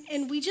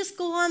 And we just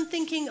go on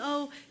thinking,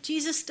 oh,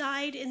 Jesus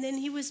died and then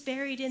he was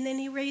buried and then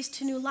he raised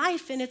to new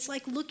life. And it's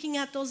like looking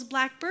at those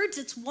black birds.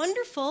 It's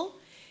wonderful.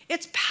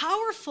 It's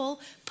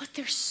powerful, but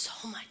there's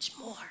so much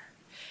more.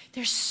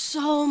 There's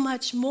so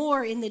much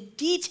more in the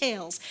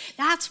details.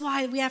 That's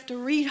why we have to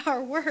read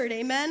our word,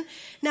 amen?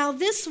 Now,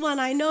 this one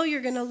I know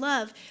you're going to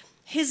love.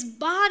 His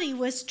body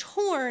was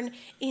torn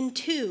in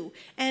two.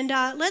 And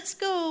let's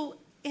go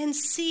and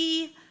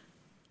see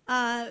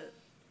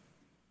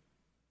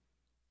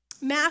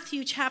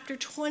Matthew chapter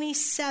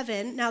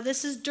 27. Now,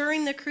 this is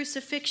during the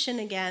crucifixion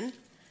again.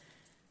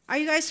 Are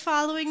you guys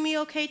following me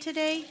okay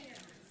today?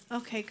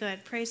 Okay,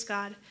 good. Praise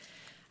God.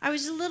 I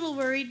was a little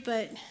worried,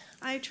 but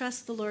I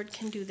trust the Lord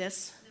can do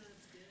this.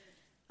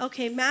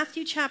 Okay,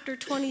 Matthew chapter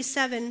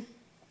 27,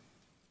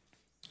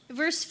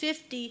 verse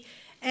 50.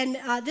 And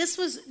this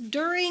was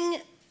during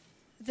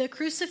the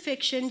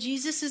crucifixion.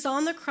 Jesus is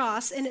on the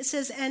cross, and it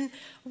says, and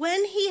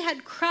when he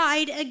had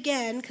cried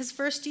again, because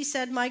first he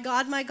said, my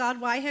God,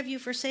 why have you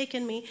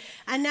forsaken me?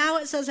 And now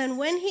it says, and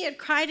when he had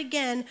cried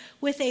again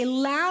with a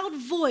loud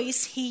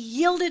voice, he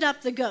yielded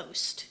up the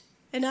ghost.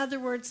 In other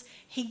words,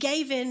 he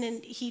gave in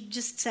and he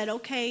just said,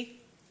 okay,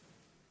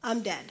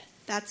 I'm dead.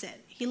 That's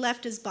it. He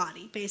left his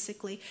body,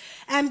 basically.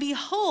 And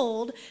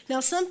behold, now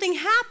something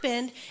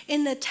happened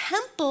in the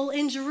temple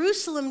in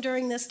Jerusalem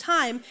during this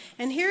time.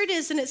 And here it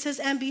is, and it says,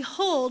 and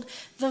behold,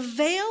 the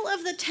veil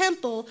of the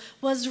temple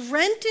was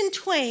rent in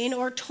twain,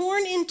 or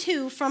torn in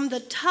two, from the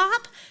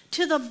top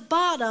to the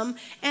bottom,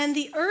 and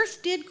the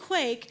earth did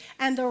quake,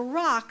 and the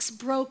rocks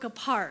broke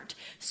apart.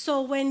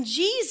 So when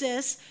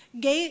Jesus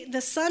gave,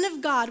 the Son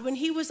of God, when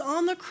he was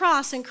on the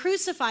cross and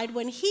crucified,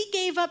 when he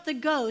gave up the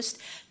ghost,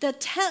 the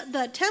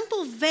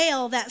temple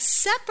veil that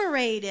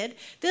separated,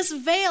 this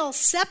veil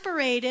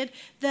separated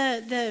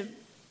the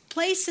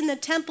place in the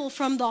temple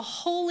from the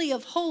Holy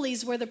of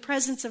Holies where the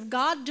presence of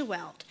God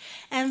dwelt.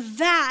 And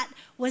that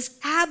was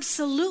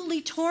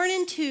absolutely torn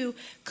in two,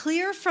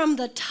 clear from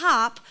the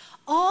top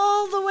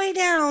all the way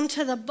down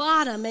to the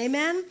bottom.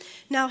 Amen?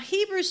 Now,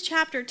 Hebrews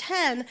chapter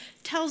 10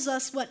 tells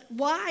us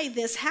why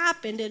this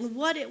happened and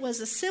what it was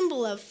a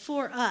symbol of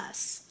for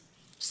us,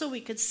 so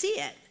we could see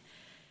it.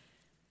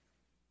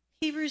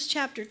 Hebrews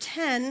chapter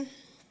 10.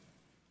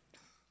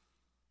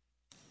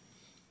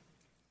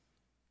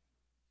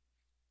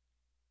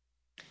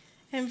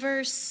 And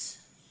verse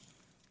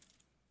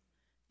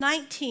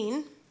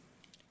 19.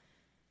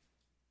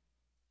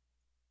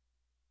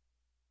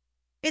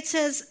 It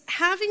says,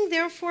 having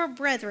therefore,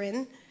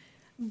 brethren,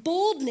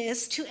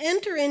 boldness to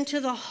enter into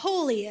the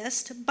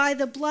holiest by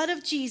the blood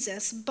of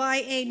Jesus,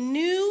 by a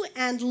new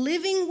and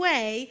living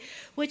way,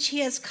 which he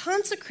has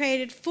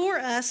consecrated for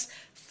us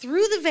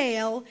through the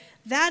veil,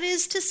 that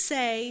is to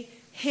say,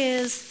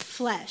 his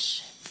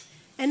flesh.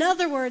 In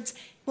other words,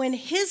 when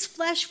his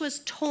flesh was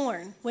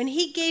torn, when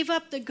he gave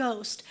up the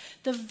ghost,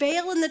 the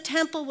veil in the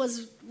temple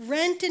was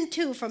rent in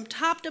two from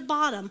top to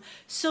bottom,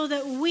 so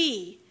that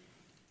we,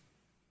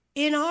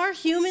 in our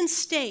human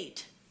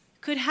state,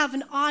 could have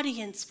an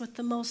audience with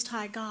the Most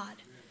High God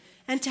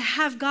and to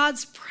have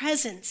God's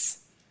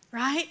presence,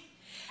 right?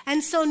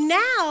 And so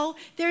now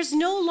there's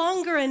no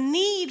longer a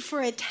need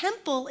for a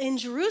temple in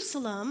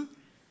Jerusalem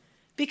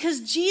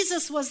because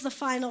Jesus was the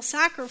final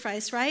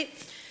sacrifice, right?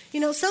 You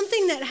know,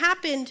 something that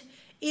happened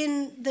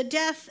in the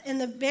death and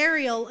the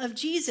burial of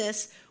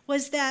Jesus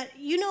was that,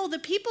 you know, the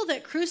people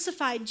that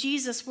crucified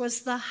Jesus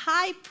was the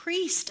high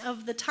priest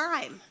of the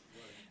time.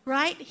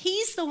 Right?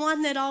 He's the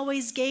one that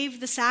always gave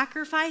the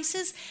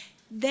sacrifices.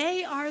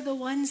 They are the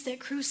ones that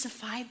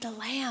crucified the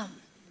lamb.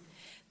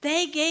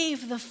 They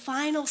gave the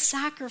final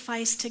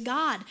sacrifice to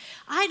God.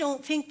 I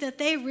don't think that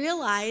they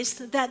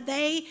realized that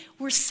they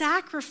were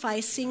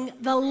sacrificing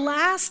the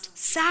last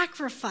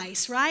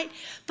sacrifice, right?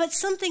 But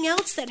something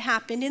else that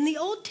happened in the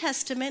Old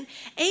Testament,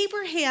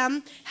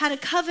 Abraham had a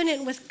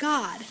covenant with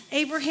God.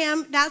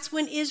 Abraham, that's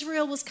when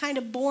Israel was kind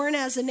of born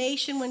as a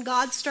nation. When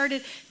God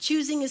started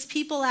choosing his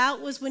people out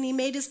was when he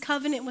made his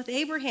covenant with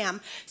Abraham.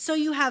 So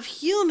you have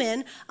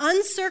human,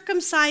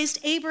 uncircumcised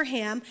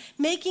Abraham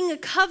making a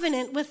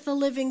covenant with the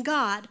living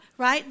God.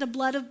 Right? The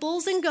blood of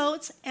bulls and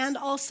goats and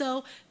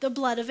also the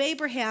blood of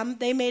Abraham.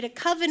 They made a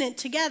covenant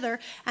together,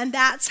 and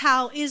that's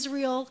how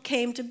Israel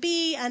came to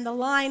be and the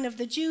line of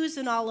the Jews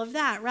and all of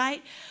that,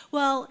 right?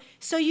 Well,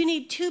 so you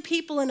need two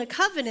people in a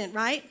covenant,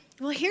 right?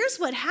 Well, here's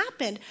what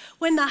happened.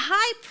 When the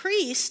high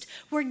priest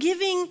were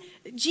giving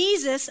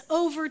Jesus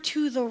over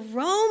to the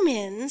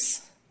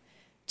Romans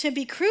to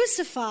be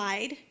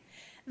crucified,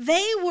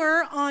 they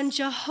were on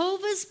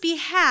Jehovah's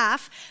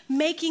behalf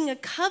making a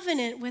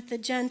covenant with the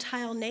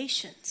Gentile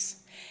nations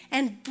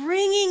and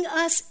bringing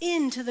us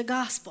into the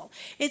gospel.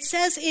 It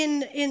says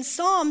in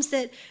Psalms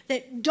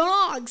that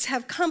dogs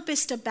have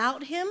compassed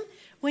about him.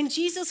 When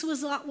Jesus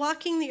was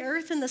walking the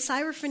earth and the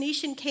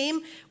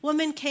Syrophoenician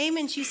woman came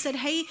and she said,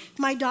 hey,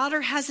 my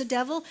daughter has a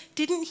devil.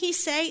 Didn't he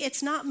say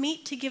it's not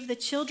meet to give the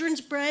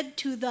children's bread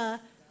to the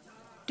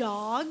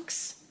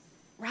dogs?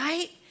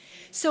 Right?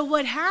 So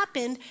what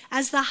happened,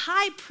 as the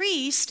high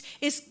priest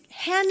is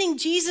handing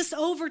Jesus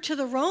over to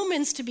the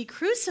Romans to be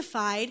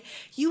crucified,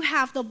 you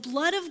have the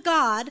blood of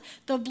God,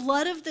 the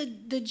blood of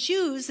the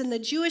Jews and the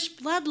Jewish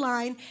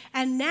bloodline,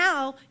 and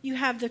now you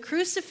have the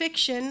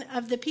crucifixion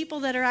of the people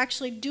that are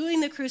actually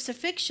doing the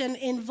crucifixion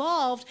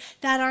involved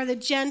that are the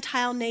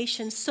Gentile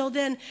nations. So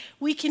then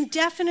we can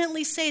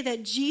definitely say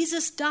that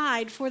Jesus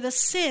died for the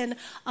sin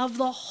of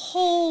the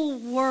whole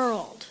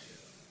world.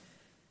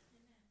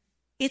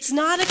 It's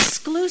not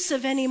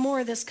exclusive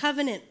anymore, this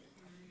covenant.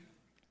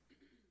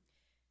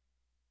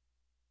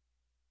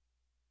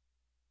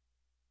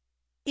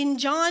 In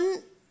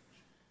John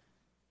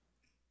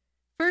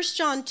 1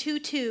 John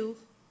 2:2.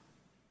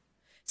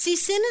 See,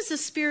 sin is a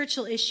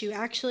spiritual issue.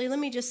 Actually, let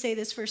me just say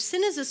this first.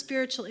 Sin is a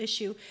spiritual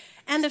issue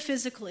and a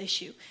physical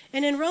issue.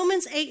 And in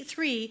Romans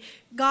 8:3,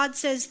 God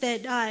says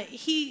that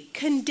he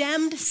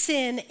condemned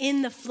sin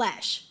in the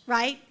flesh,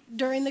 right?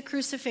 During the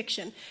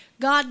crucifixion.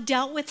 God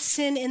dealt with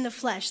sin in the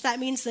flesh. That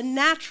means the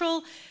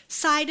natural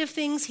side of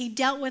things. He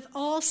dealt with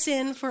all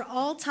sin for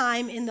all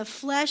time in the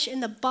flesh,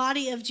 in the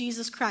body of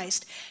Jesus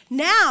Christ.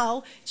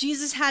 Now,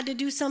 Jesus had to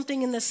do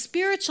something in the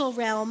spiritual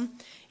realm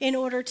in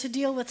order to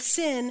deal with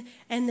sin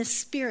and the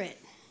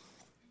spirit.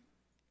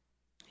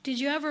 Did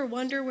you ever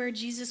wonder where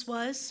Jesus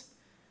was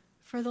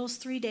for those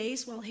 3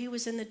 days while he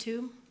was in the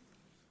tomb?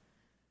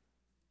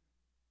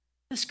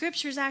 The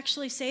scriptures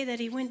actually say that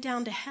he went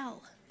down to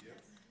hell.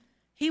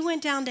 He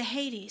went down to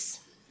Hades.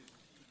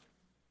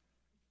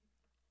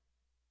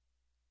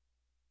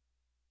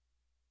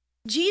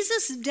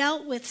 Jesus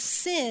dealt with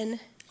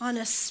sin on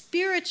a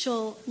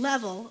spiritual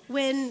level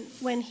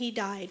when he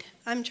died.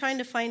 I'm trying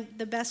to find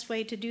the best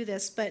way to do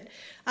this, but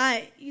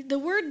the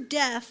word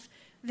death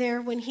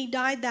there, when he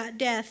died that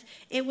death,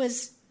 it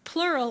was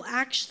plural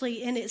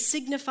actually, and it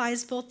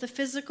signifies both the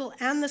physical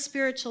and the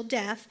spiritual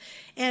death.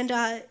 And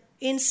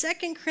in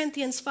 2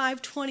 Corinthians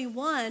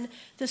 5:21,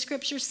 the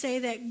scriptures say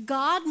that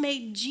God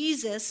made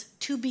Jesus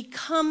to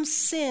become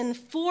sin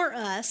for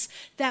us,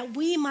 that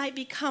we might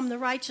become the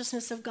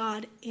righteousness of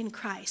God in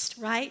Christ,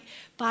 right?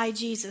 By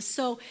Jesus.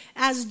 So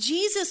as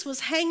Jesus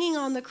was hanging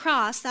on the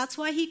cross, that's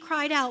why he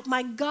cried out,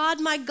 my God,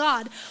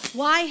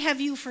 why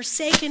have you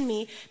forsaken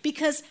me?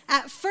 Because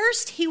at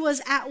first he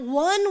was at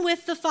one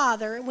with the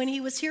Father. When he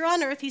was here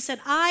on earth, he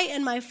said, I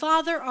and my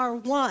Father are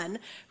one,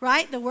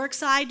 right? The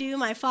works I do,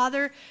 my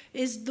Father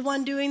is the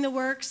one doing the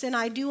works, and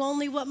I do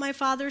only what my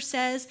Father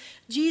says.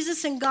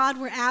 Jesus and God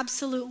were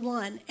absolute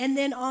one. And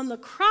then on the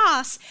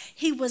cross,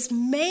 he was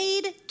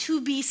made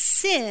to be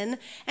sin.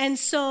 And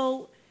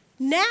so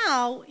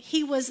now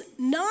he was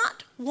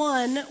not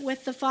one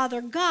with the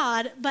Father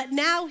God, but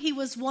now he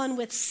was one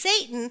with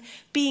Satan,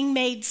 being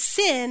made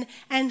sin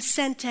and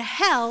sent to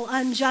hell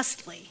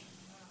unjustly.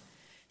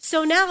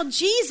 So now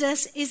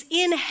Jesus is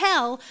in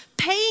hell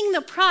paying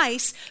the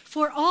price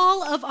for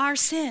all of our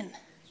sin.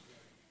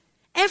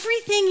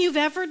 Everything you've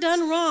ever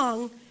done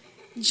wrong,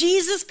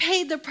 Jesus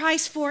paid the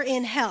price for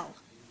in hell.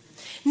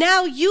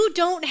 Now you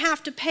don't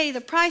have to pay the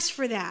price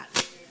for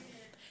that.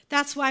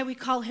 That's why we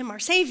call him our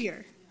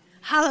Savior.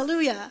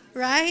 Hallelujah,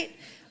 right?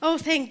 Oh,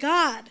 thank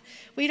God.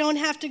 We don't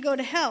have to go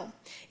to hell.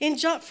 In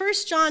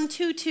 1 John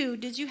 2:2,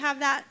 did you have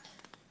that?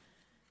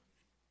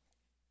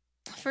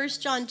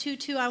 1 John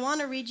 2:2, I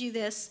want to read you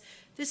this.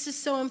 This is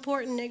so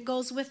important. It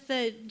goes with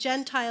the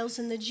Gentiles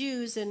and the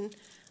Jews, and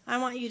I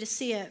want you to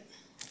see it.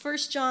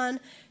 1 John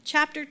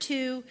chapter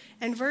 2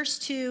 and verse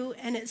 2,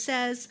 and it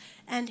says,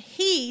 and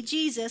he,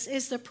 Jesus,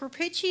 is the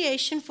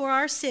propitiation for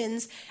our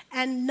sins,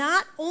 and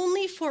not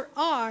only for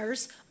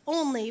ours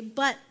only,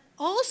 but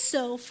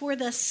also for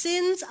the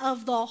sins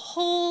of the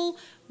whole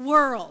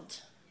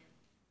world.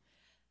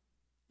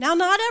 Now,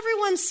 not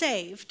everyone's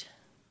saved,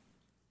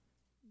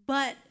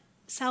 but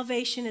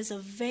salvation is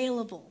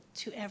available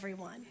to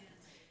everyone.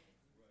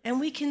 And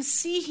we can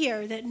see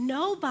here that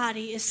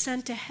nobody is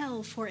sent to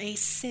hell for a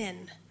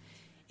sin,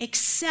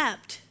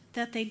 except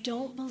that they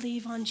don't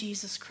believe on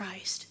Jesus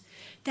Christ.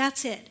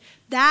 That's it.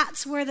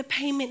 That's where the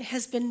payment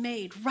has been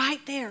made,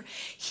 right there.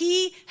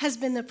 He has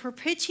been the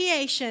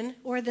propitiation,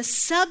 or the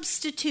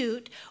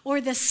substitute, or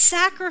the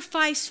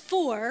sacrifice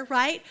for,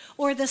 right?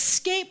 Or the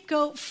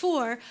scapegoat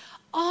for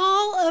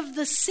all of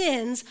the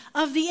sins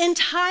of the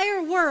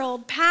entire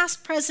world,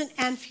 past, present,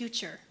 and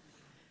future.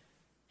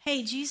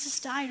 Hey, Jesus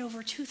died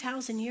over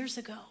 2,000 years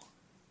ago.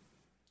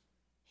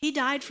 He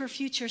died for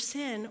future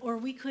sin, or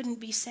we couldn't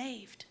be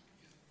saved.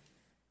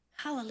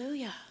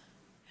 Hallelujah.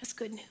 That's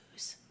good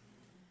news.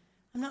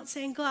 I'm not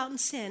saying go out and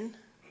sin.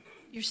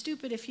 You're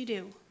stupid if you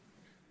do.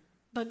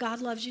 But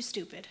God loves you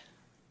stupid.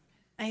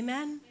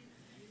 Amen?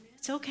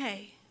 It's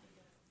okay.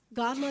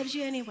 God loves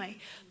you anyway.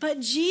 But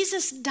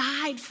Jesus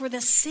died for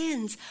the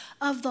sins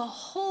of the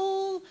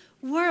whole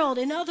world.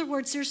 In other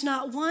words, there's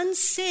not one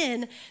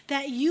sin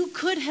that you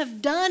could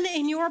have done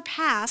in your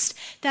past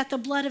that the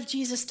blood of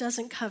Jesus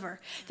doesn't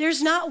cover.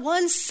 There's not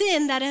one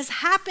sin that has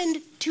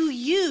happened to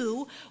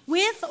you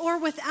with or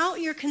without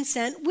your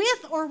consent,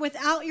 with or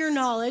without your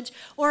knowledge,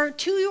 or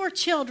to your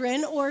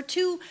children, or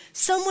to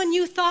someone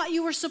you thought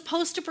you were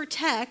supposed to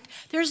protect.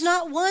 There's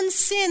not one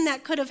sin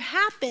that could have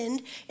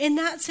happened in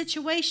that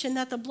situation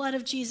that the blood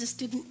of Jesus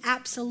didn't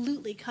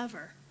absolutely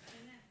cover.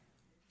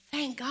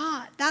 Thank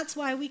God. That's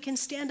why we can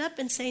stand up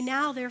and say,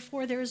 now,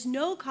 therefore, there is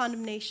no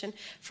condemnation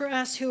for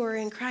us who are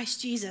in Christ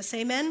Jesus.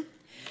 Amen?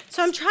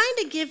 So I'm trying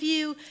to give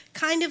you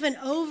kind of an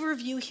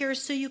overview here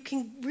so you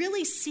can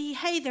really see,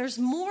 hey, there's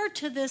more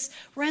to this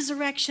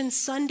Resurrection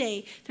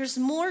Sunday. There's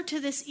more to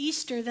this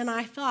Easter than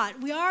I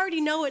thought. We already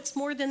know it's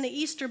more than the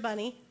Easter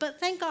bunny, but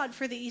thank God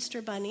for the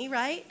Easter bunny,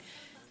 right?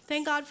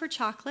 Thank God for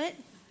chocolate.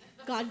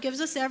 God gives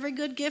us every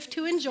good gift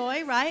to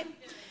enjoy, right?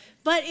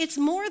 But it's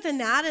more than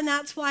that, and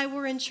that's why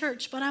we're in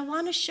church. But I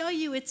want to show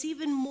you it's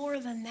even more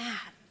than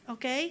that,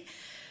 okay?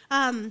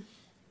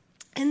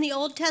 In the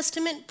Old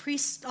Testament,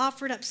 priests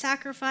offered up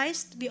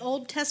sacrifice. The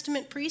Old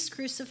Testament priests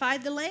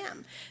crucified the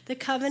lamb. The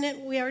covenant,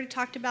 we already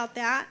talked about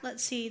that.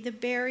 Let's see, the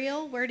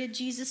burial, where did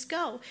Jesus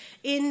go?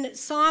 In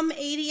Psalm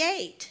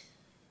 88,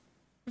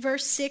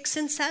 verse 6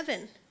 and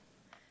 7,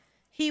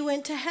 he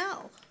went to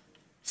hell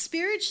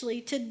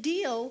spiritually to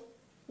deal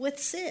with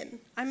sin.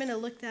 I'm going to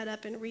look that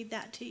up and read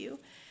that to you.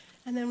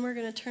 And then we're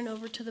going to turn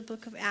over to the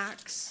book of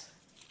Acts.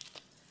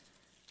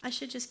 I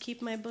should just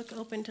keep my book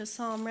open to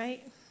Psalm,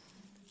 right?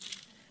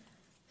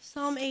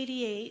 Psalm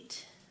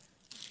 88.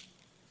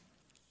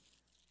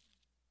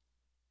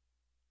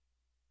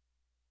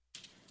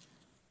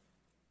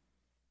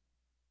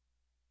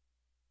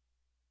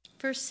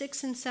 Verse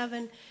 6 and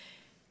 7.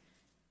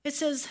 It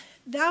says,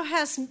 "Thou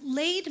hast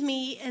laid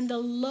me in the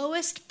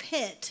lowest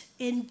pit,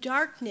 in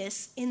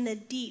darkness in the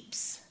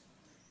deeps.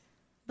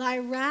 Thy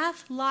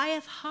wrath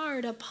lieth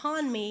hard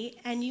upon me,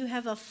 and you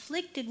have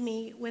afflicted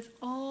me with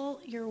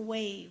all your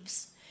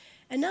waves."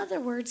 In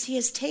other words, he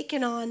has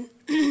taken on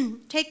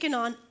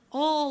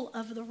all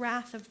of the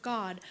wrath of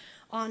God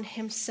on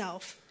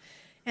himself.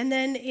 And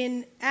then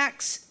in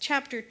Acts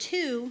chapter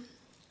 2,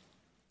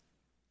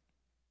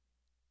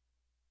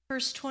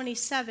 verse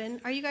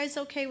 27, are you guys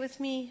okay with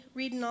me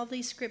reading all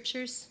these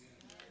scriptures?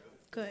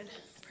 Good.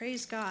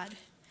 Praise God.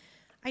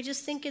 I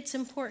just think it's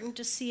important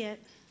to see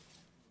it.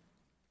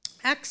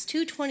 Acts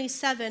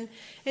 2:27,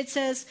 it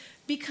says,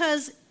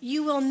 "Because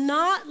you will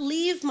not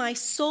leave my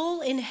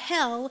soul in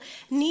hell,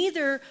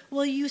 neither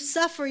will you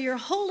suffer your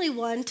Holy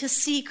One to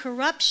see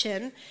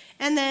corruption."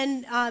 And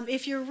then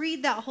if you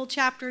read that whole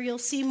chapter, you'll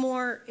see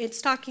more.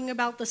 It's talking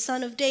about the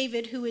Son of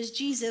David, who is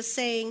Jesus,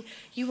 saying,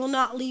 "You will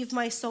not leave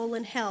my soul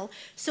in hell."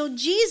 So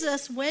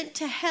Jesus went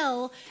to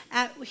hell.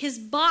 His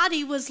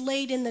body was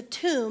laid in the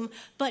tomb,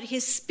 but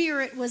his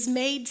spirit was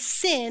made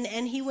sin,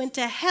 and he went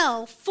to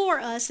hell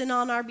for us and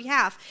on our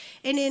behalf.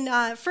 And in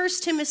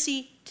 1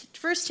 Timothy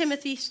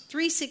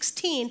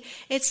 3:16,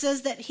 it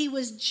says that he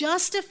was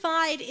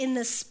justified in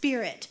the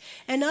spirit.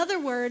 In other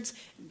words,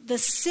 the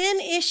sin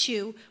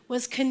issue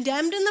was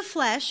condemned in the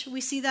flesh.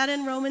 We see that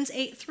in Romans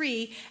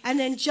 8:3, and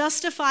then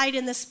justified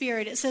in the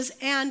spirit. It says,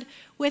 "And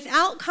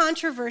without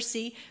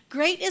controversy,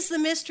 great is the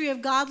mystery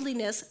of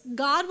godliness.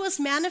 God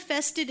was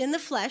manifested in the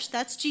flesh,"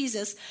 that's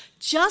Jesus,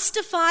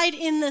 "justified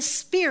in the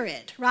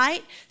spirit,"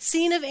 right?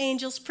 "Seen of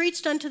angels,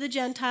 preached unto the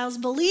Gentiles,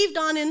 believed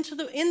on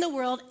in the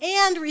world,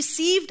 and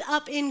received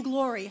up in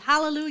glory."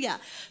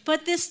 Hallelujah.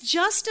 But this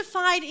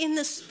justified in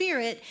the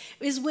spirit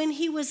is when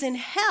he was in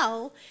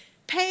hell,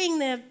 paying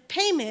the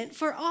payment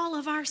for all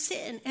of our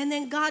sin. And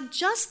then God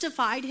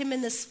justified him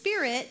in the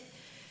spirit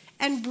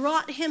and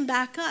brought him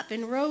back up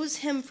and rose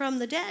him from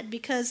the dead,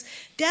 because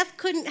death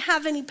couldn't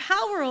have any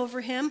power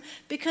over him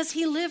because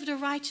he lived a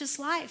righteous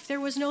life.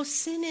 There was no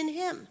sin in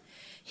him.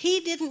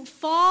 He didn't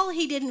fall.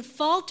 He didn't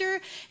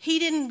falter. He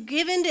didn't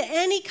give in to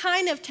any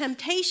kind of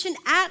temptation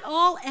at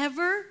all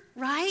ever,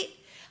 right?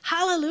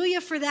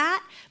 Hallelujah for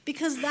that,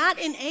 because that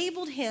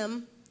enabled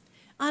him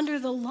under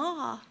the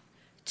law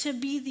to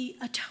be the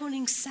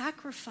atoning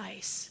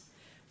sacrifice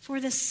for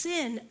the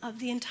sin of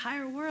the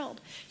entire world.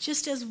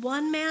 Just as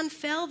one man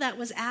fell, that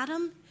was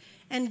Adam,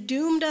 and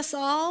doomed us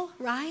all,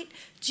 right?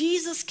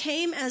 Jesus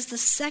came as the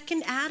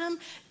second Adam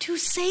to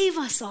save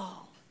us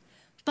all.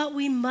 But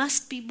we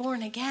must be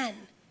born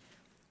again.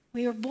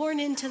 We were born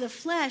into the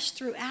flesh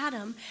through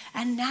Adam,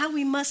 and now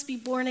we must be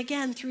born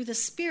again through the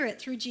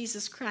Spirit, through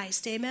Jesus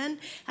Christ. Amen?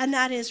 And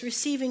that is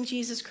receiving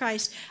Jesus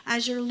Christ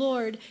as your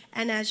Lord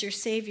and as your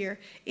Savior.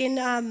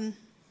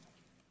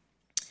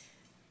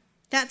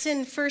 That's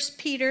in 1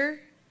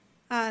 Peter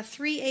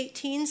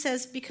 3:18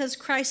 says, "Because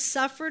Christ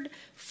suffered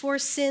for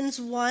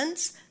sins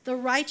once, the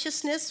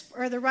righteous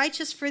for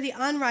the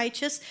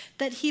unrighteous,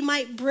 that he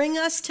might bring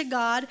us to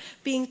God,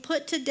 being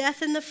put to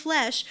death in the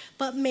flesh,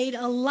 but made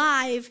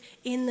alive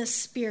in the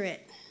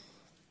Spirit."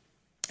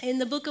 In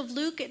the book of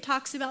Luke, it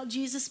talks about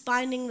Jesus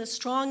binding the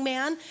strong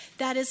man.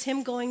 That is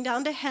him going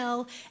down to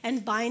hell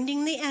and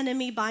binding the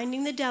enemy,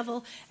 binding the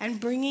devil, and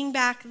bringing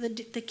back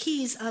the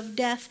keys of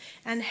death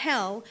and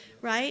hell,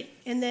 right?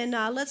 And then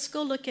let's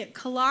go look at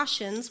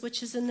Colossians,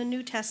 which is in the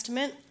New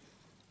Testament.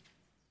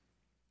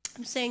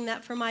 I'm saying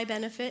that for my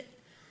benefit.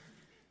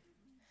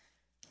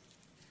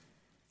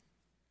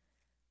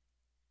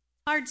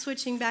 Hard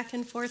switching back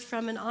and forth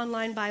from an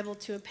online Bible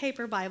to a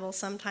paper Bible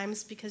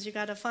sometimes, because you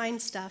got to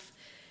find stuff.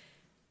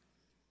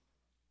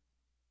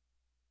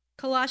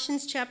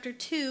 Colossians chapter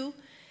 2,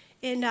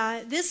 and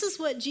this is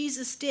what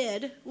Jesus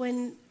did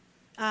when,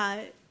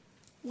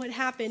 what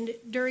happened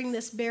during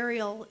this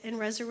burial and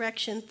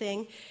resurrection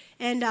thing,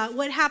 and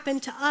what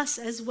happened to us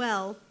as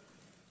well.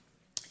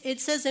 It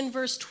says in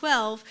verse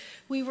 12,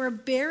 "We were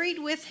buried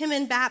with him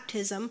in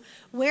baptism,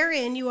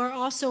 wherein you are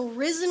also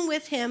risen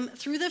with him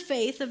through the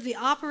faith of the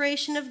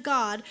operation of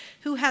God,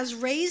 who has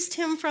raised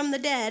him from the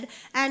dead,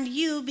 and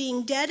you,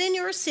 being dead in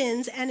your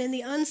sins and in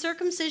the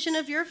uncircumcision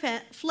of your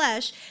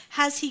flesh,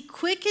 has he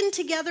quickened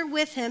together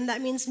with him,"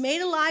 that means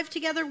made alive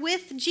together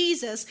with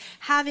Jesus,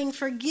 "having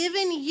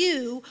forgiven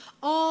you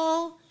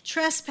all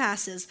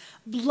trespasses,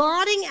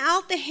 blotting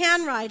out the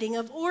handwriting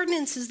of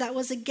ordinances that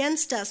was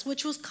against us,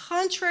 which was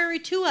contrary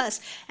to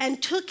us,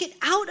 and took it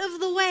out of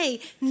the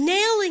way,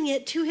 nailing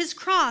it to his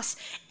cross.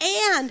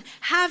 And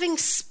having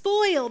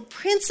spoiled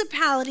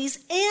principalities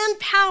and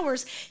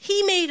powers,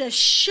 he made a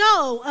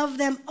show of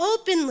them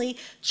openly,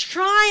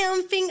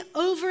 triumphing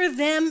over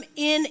them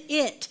in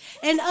it.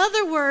 In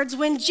other words,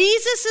 when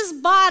Jesus'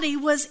 body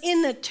was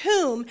in the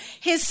tomb,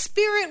 his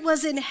spirit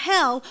was in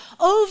hell,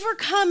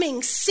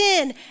 overcoming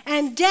sin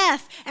and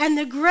death and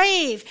the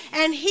grave,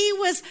 and he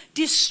was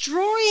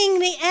destroying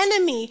the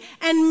enemy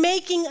and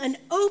making an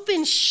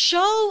open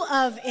show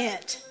of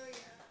it.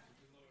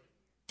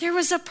 There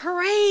was a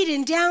parade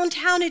in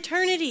downtown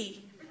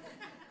eternity.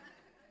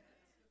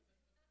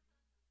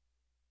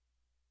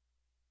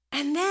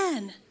 And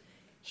then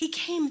he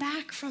came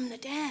back from the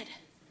dead.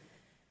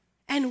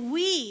 And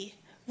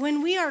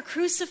when we are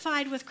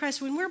crucified with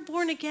Christ, when we're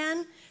born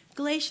again,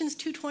 Galatians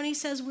 2:20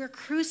 says we're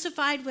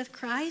crucified with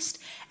Christ,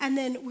 and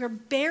then we're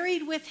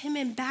buried with him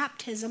in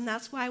baptism.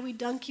 That's why we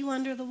dunk you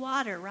under the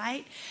water,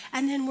 right?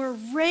 And then we're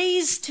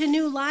raised to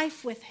new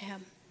life with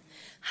him.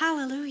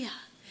 Hallelujah.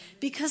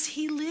 Because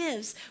he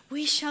lives,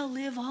 we shall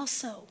live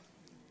also.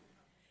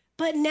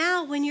 But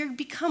now when you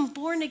become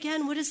born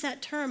again, what is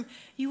that term?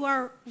 You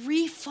are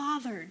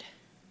refathered.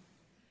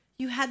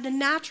 You had the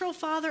natural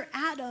father,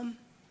 Adam.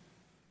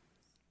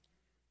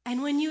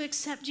 And when you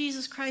accept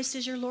Jesus Christ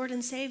as your Lord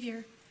and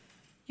Savior,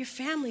 your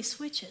family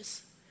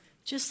switches.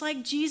 Just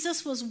like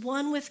Jesus was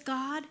one with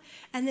God,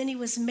 and then he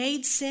was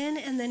made sin,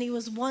 and then he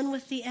was one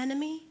with the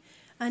enemy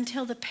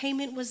until the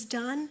payment was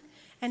done,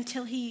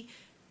 until he,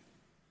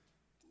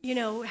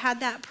 had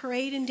that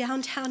parade in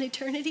downtown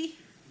eternity.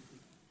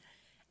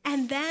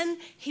 And then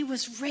he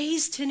was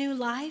raised to new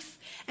life,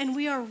 and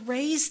we are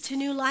raised to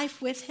new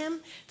life with him.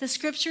 The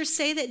scriptures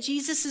say that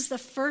Jesus is the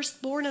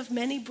firstborn of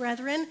many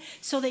brethren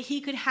so that he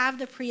could have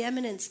the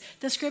preeminence.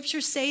 The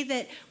scriptures say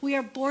that we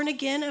are born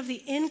again of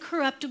the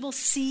incorruptible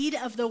seed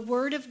of the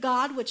word of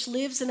God, which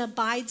lives and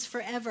abides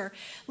forever.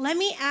 Let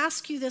me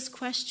ask you this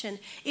question.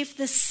 If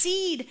the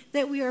seed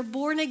that we are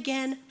born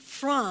again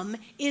from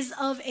is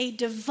of a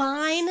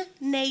divine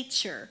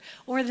nature,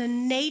 or the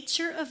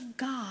nature of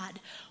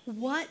God,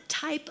 what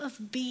type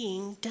of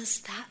being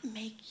does that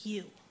make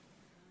you?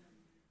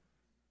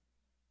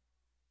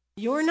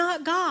 You're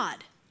not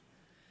God,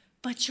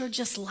 but you're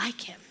just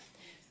like him.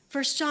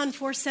 1 John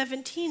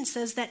 4:17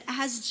 says that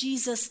as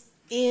Jesus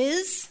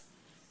is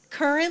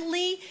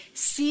currently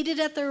seated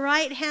at the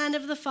right hand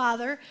of the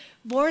Father,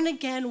 born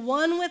again,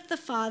 one with the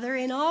Father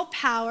in all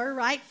power,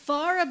 right?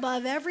 Far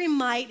above every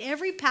might,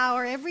 every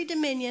power, every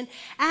dominion.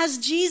 As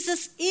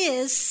Jesus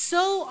is,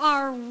 so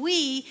are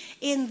we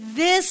in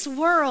this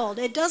world.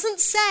 It doesn't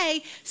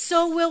say,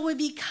 so will we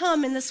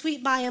become in the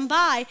sweet by and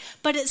by,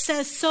 but it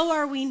says, so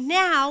are we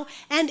now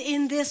and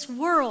in this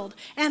world.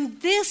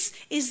 And this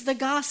is the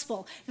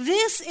gospel.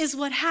 This is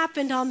what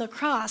happened on the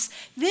cross.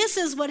 This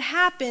is what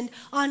happened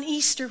on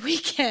Easter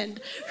weekend,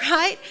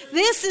 right?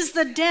 This is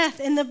the death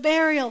and the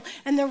burial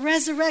and the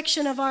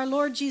resurrection of our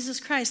Lord Jesus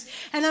Christ.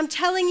 And I'm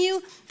telling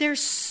you, there's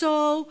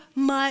so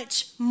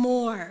much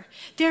more.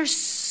 There's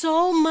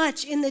so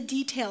much in the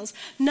details.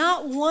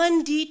 Not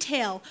one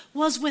detail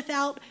was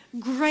without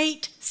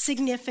great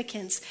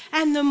significance.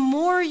 And the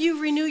more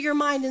you renew your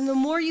mind and the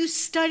more you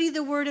study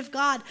the Word of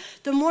God,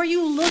 the more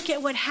you look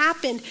at what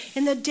happened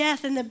in the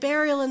death and the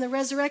burial and the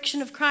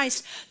resurrection of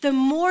Christ, the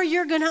more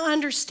you're going to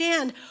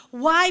understand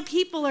why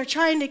people are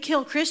trying to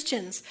kill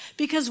Christians.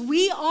 Because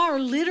we are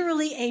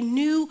literally a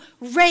new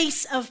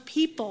race of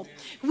people.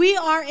 We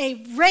are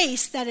a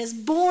race that is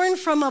born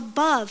from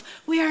above.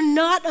 We are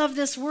not of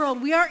this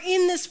world. We are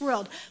in this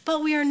world,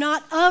 but we are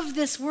not of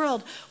this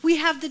world. We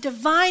have the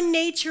divine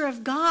nature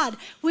of God.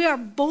 We are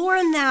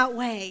born that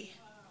way.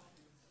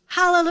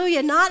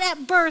 Hallelujah. Not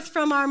at birth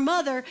from our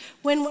mother.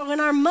 When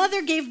our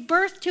mother gave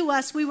birth to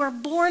us, we were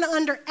born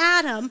under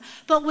Adam.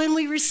 But when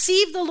we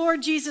received the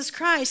Lord Jesus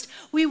Christ,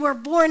 we were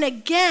born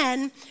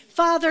again,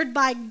 fathered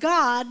by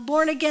God,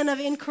 born again of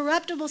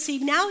incorruptible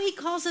seed. Now he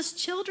calls us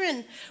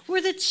children.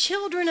 We're the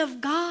children of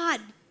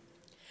God.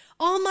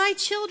 All my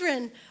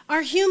children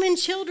are human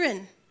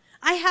children.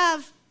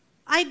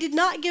 I did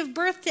not give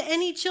birth to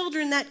any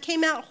children that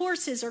came out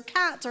horses or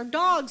cats or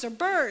dogs or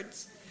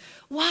birds.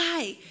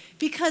 Why?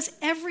 Because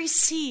every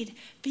seed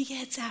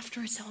begets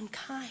after its own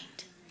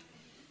kind.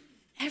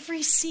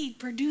 Every seed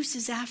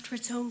produces after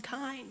its own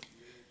kind.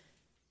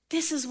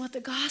 This is what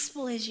the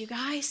gospel is, you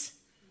guys.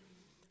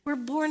 We're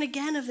born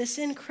again of this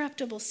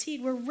incorruptible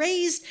seed. We're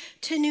raised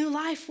to new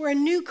life. We're a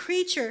new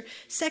creature.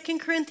 2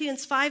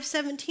 Corinthians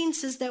 5:17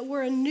 says that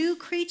we're a new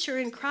creature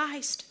in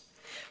Christ.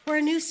 We're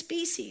a new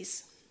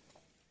species.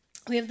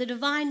 We have the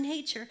divine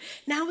nature.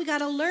 Now we got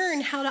to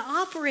learn how to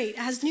operate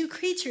as new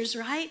creatures,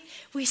 right?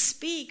 We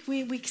speak.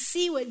 We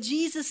see what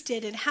Jesus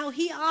did and how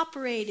he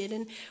operated.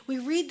 And we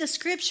read the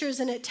scriptures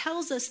and it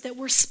tells us that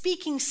we're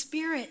speaking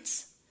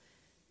spirits.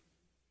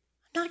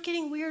 I'm not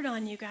getting weird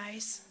on you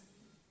guys.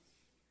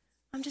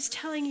 I'm just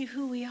telling you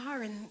who we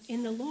are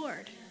in the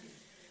Lord.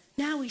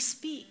 Now we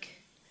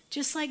speak.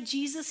 Just like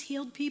Jesus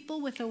healed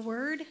people with a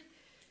word,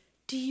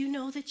 do you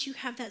know that you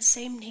have that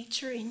same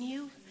nature in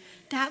you?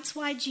 That's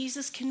why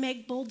Jesus can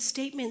make bold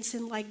statements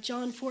in like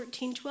John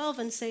 14:12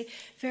 and say,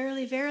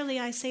 "Verily, verily,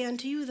 I say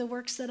unto you, the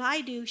works that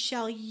I do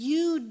shall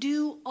you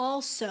do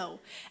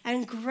also.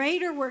 And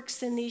greater works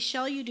than these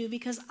shall you do,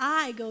 because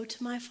I go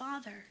to my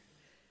Father."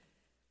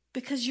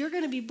 Because you're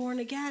going to be born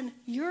again,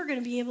 you're going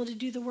to be able to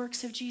do the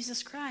works of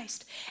Jesus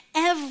Christ.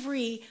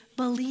 Every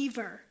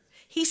believer.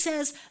 He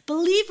says,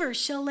 believers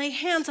shall lay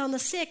hands on the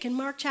sick in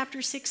Mark chapter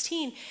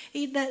 16.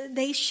 That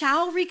they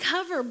shall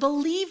recover.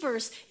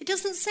 Believers. It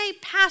doesn't say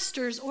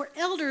pastors or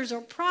elders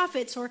or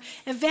prophets or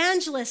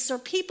evangelists or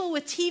people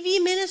with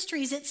TV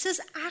ministries. It says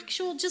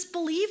actual just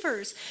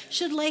believers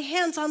should lay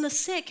hands on the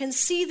sick and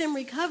see them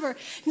recover.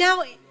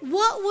 Now,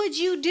 what would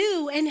you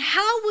do and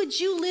how would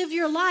you live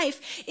your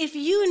life if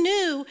you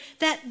knew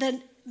that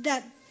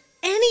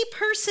any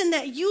person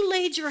that you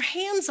laid your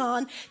hands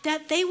on,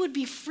 that they would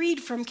be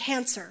freed from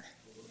cancer?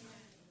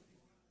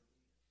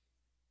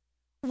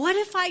 What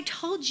if I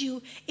told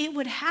you it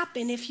would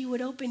happen if you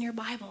would open your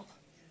Bible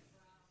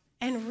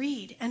and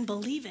read and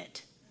believe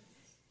it?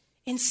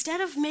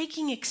 Instead of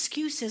making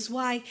excuses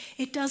why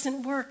it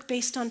doesn't work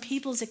based on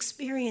people's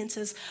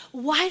experiences,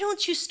 why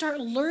don't you start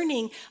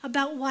learning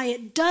about why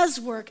it does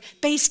work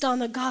based on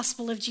the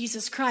gospel of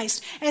Jesus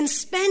Christ, and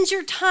spend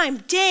your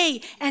time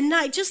day and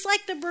night, just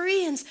like the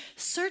Bereans,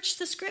 search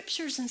the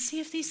scriptures and see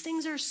if these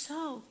things are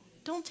so.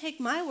 Don't take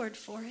my word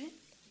for it.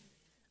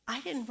 I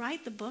didn't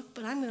write the book,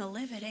 but I'm going to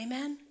live it.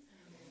 Amen?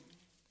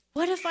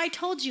 What if I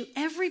told you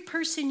every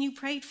person you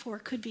prayed for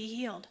could be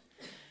healed?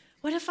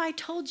 What if I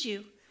told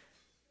you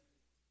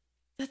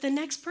that the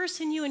next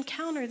person you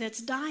encounter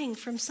that's dying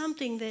from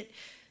something that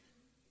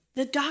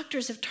the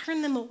doctors have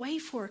turned them away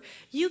for,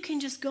 you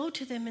can just go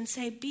to them and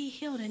say, "Be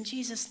healed in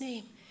Jesus'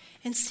 name,"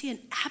 and see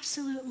an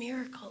absolute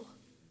miracle?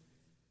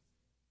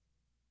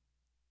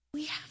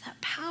 We have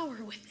that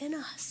power within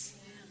us.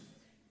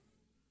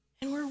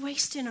 And we're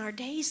wasting our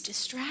days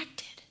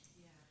distracted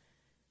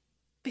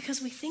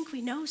because we think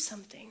we know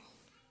something.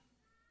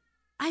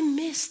 I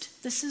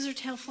missed the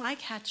scissortail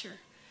flycatcher,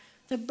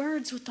 the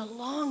birds with the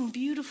long,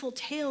 beautiful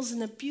tails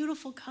and the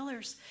beautiful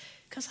colors,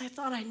 because I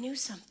thought I knew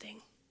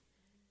something.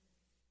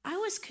 I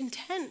was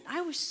content.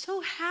 I was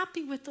so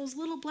happy with those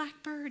little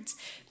black birds.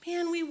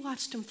 Man, we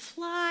watched them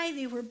fly.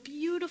 They were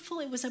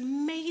beautiful. It was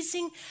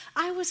amazing.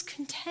 I was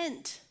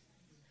content.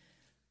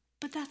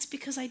 But that's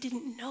because I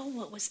didn't know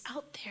what was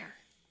out there.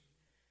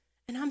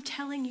 And I'm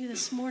telling you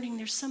this morning,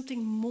 there's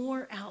something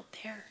more out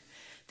there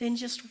than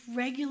just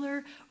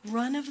regular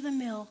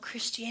run-of-the-mill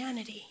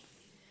Christianity.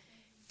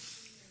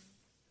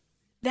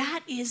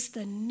 That is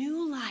the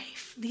new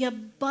life, the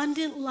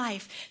abundant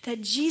life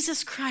that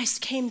Jesus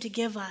Christ came to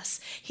give us.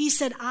 He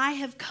said, "I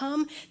have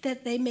come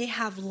that they may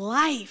have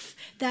life,"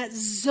 that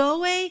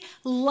Zoe,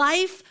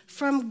 life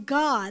from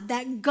God,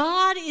 that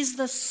God is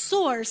the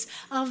source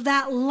of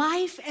that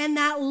life and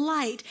that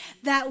light,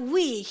 that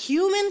we,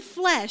 human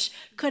flesh,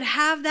 could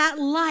have that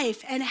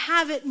life and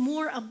have it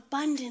more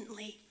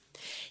abundantly.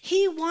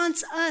 He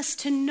wants us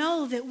to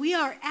know that we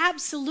are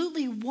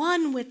absolutely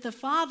one with the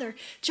Father.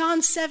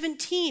 John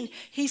 17,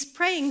 he's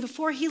praying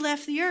before he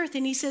left the earth,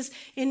 and he says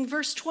in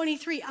verse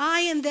 23,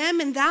 "I and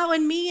them, and thou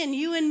and me, and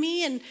you and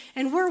me,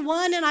 and we're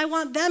one, and I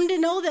want them to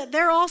know that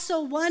they're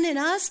also one in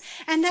us,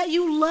 and that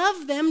you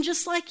love them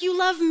just like you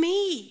love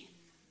me."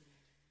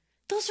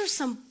 Those are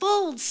some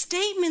bold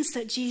statements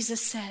that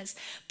Jesus says,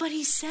 but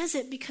he says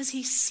it because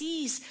he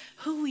sees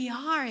who we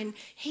are, and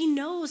he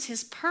knows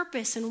his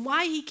purpose and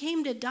why he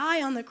came to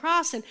die on the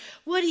cross and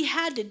what he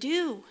had to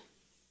do.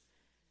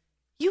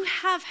 You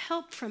have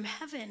help from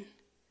heaven.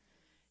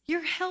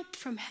 Your help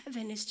from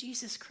heaven is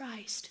Jesus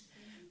Christ.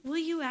 Will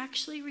you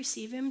actually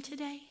receive him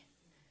today?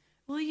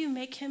 Will you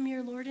make him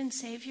your Lord and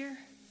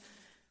Savior?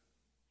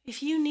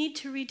 If you need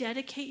to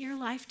rededicate your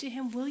life to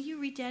him, will you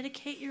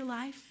rededicate your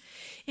life?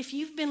 If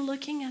you've been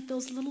looking at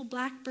those little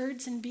black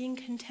birds and being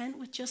content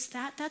with just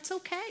that, that's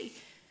okay.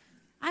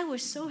 I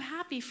was so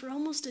happy for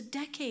almost a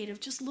decade of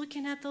just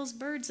looking at those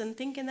birds and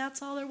thinking that's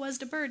all there was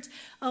to birds.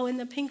 Oh, and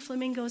the pink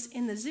flamingos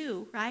in the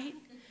zoo, right?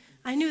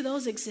 I knew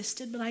those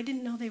existed, but I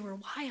didn't know they were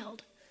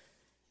wild.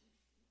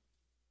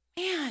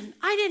 Man,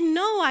 I didn't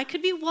know I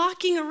could be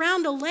walking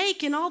around a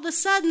lake and all of a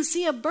sudden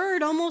see a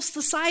bird almost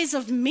the size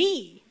of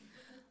me.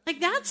 Like,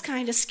 that's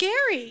kind of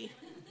scary.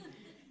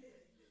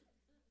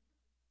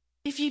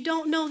 If you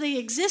don't know they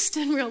exist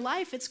in real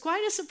life, it's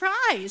quite a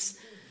surprise.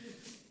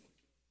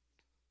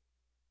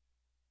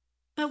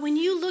 But when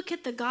you look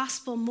at the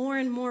gospel more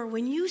and more,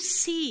 when you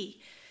start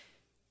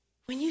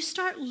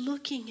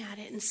looking at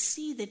it and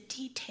see the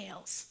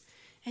details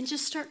and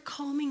just start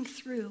combing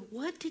through,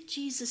 what did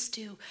Jesus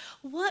do?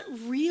 What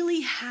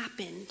really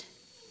happened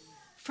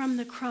from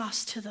the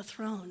cross to the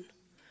throne?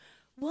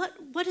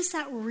 What does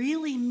that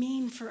really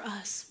mean for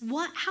us?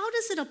 How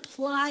does it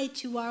apply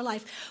to our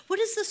life? What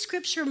does the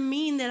scripture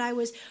mean that I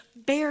was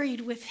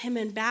buried with him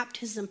in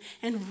baptism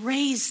and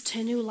raised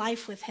to new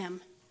life with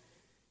him?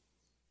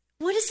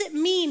 What does it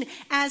mean,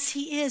 as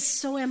he is,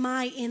 so am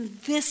I in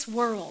this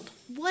world?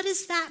 What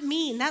does that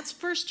mean? That's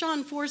 1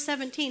 John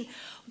 4:17.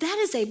 That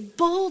is a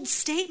bold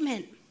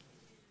statement.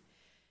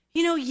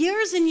 You know,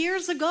 years and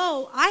years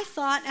ago, I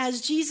thought,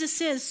 as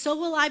Jesus is, so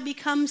will I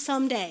become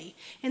someday.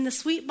 In the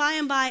sweet by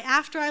and by,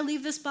 after I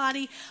leave this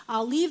body,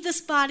 I'll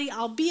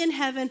be in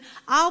heaven,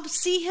 I'll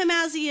see him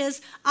as he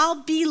is,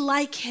 I'll be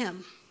like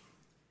him.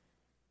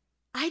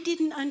 I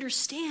didn't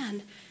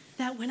understand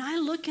that when I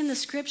look in the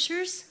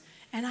scriptures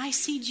and I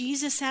see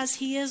Jesus as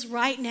he is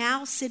right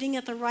now, sitting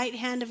at the right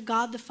hand of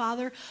God the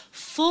Father,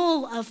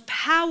 full of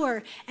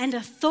power and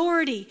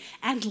authority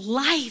and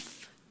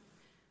life,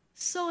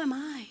 so am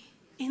I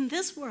in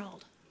this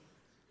world.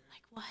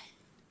 Like what?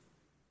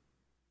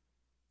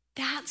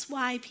 That's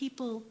why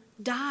people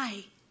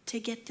die to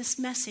get this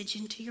message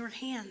into your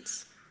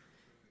hands.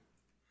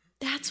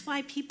 That's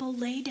why people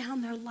lay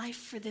down their life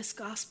for this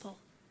gospel.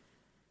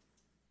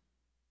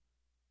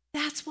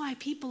 That's why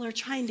people are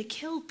trying to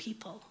kill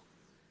people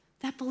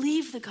that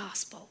believe the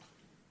gospel.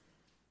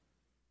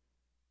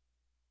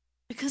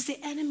 Because the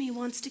enemy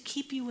wants to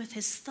keep you with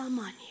his thumb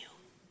on you.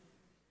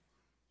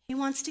 He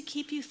wants to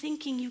keep you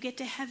thinking you get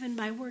to heaven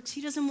by works.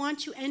 He doesn't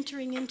want you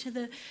entering into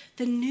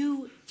the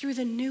new, through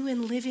the new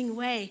and living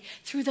way,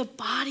 through the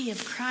body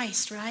of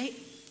Christ, right?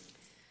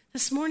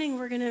 This morning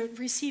we're going to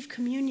receive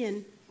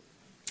communion.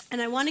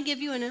 And I want to give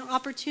you an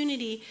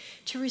opportunity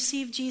to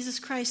receive Jesus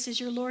Christ as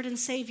your Lord and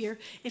Savior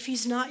if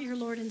he's not your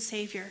Lord and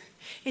Savior.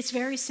 It's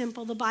very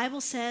simple. The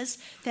Bible says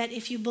that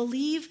if you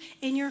believe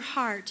in your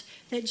heart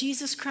that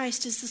Jesus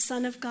Christ is the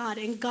Son of God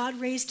and God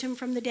raised him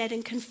from the dead,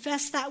 and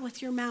confess that with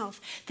your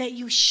mouth, that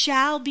you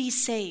shall be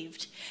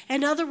saved.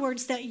 In other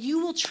words, that you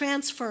will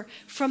transfer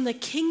from the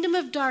kingdom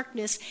of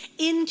darkness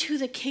into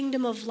the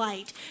kingdom of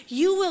light.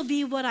 You will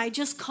be what I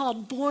just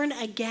called born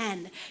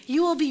again.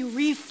 You will be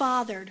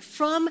refathered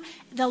from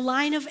the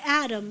line of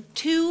Adam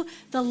to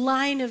the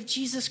line of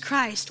Jesus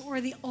Christ, or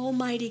the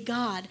Almighty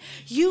God.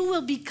 You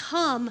will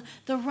become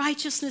the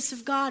righteousness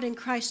of God in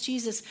Christ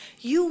Jesus.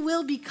 You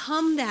will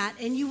become that,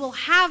 and you will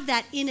have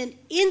that in an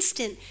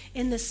instant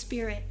in the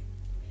Spirit.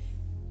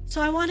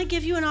 So I want to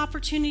give you an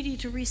opportunity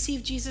to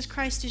receive Jesus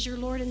Christ as your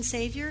Lord and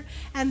Savior,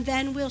 and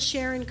then we'll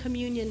share in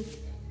communion.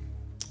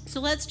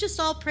 So let's just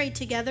all pray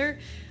together.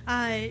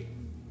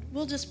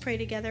 We'll just pray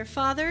together.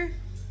 Father,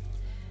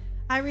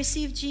 I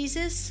receive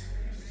Jesus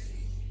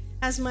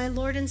as my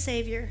Lord and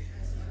Savior.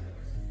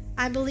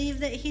 I believe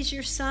that he's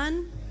your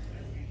Son,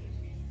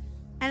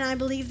 and I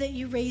believe that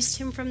you raised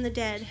him from the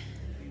dead.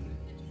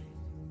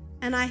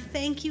 And I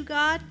thank you,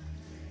 God,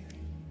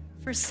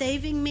 for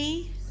saving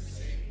me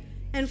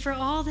and for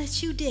all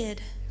that you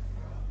did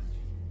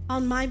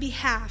on my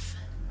behalf.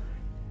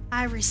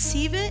 I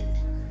receive it,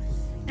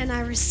 and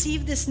I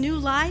receive this new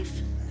life,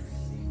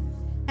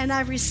 and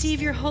I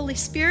receive your Holy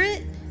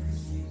Spirit,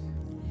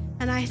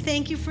 and I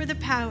thank you for the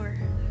power.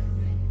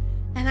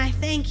 And I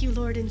thank you,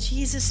 Lord, in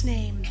Jesus'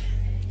 name.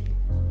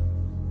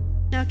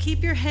 Now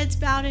keep your heads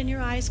bowed and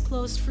your eyes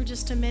closed for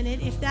just a minute.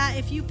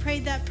 If you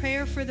prayed that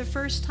prayer for the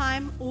first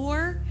time,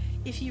 or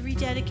if you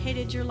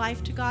rededicated your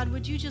life to God,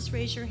 would you just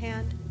raise your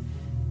hand?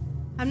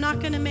 I'm not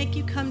going to make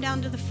you come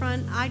down to the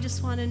front. I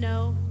just want to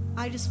know.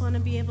 I just want to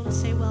be able to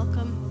say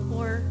welcome,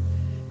 or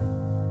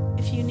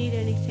if you need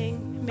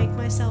anything, make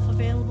myself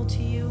available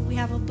to you. We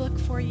have a book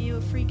for you,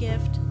 a free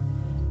gift.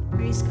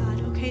 Praise God.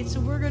 Okay,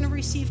 so we're going to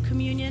receive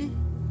communion.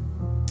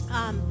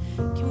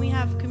 Can we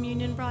have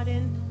communion brought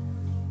in?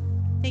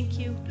 Thank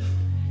you.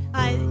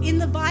 In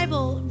the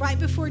Bible, right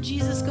before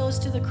Jesus goes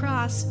to the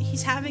cross,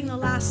 he's having the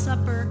Last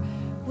Supper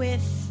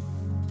with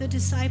the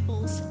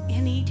disciples,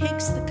 and he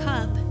takes the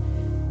cup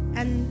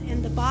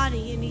and the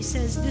body, and he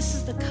says, "This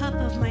is the cup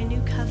of my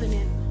new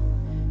covenant."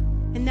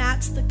 And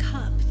that's the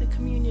cup, the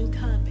communion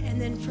cup. And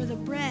then for the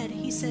bread,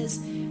 he says,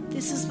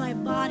 "This is my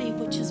body,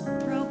 which is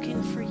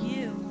broken for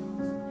you."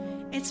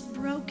 It's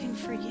broken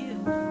for you.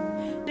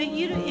 Now,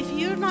 if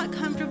you're not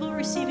comfortable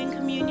receiving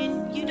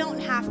communion, you don't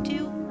have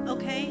to.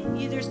 Okay?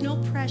 There's no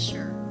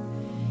pressure.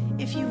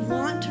 If you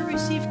want to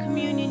receive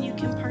communion, you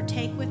can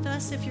partake with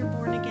us if you're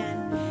born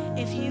again.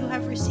 If you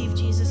have received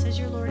Jesus as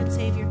your Lord and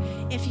Savior.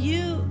 If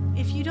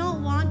you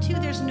don't want to,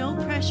 there's no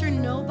pressure.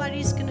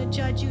 Nobody's going to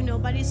judge you.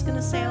 Nobody's going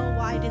to say, "Oh,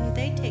 why didn't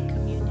they take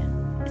communion?"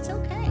 It's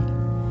okay.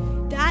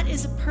 That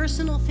is a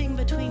personal thing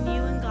between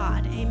you and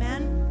God.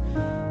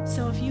 Amen?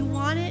 So if you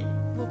want it,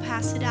 we'll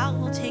pass it out.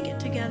 We'll take it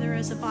together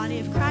as a body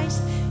of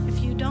Christ. If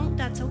you don't,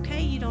 that's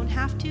okay. You don't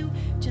have to.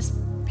 Just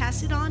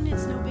pass it on.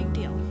 It's no big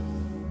deal.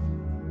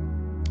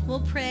 We'll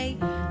pray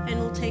and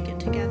we'll take it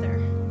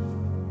together.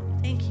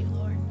 Thank you,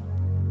 Lord.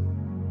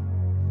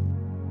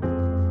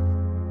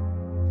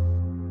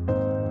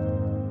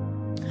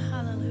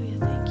 Hallelujah.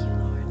 Thank you,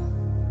 Lord.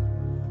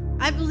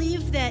 I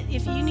believe that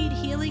if you need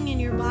healing in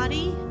your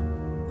body,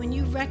 when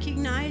you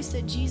recognize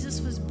that Jesus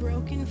was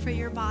broken for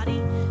your body,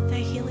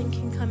 that healing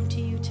can come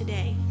to you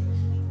today.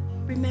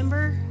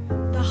 Remember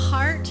the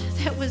heart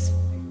that was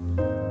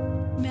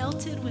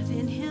melted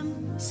within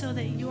him so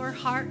that your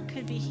heart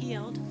could be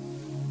healed.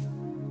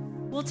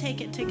 We'll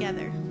take it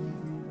together.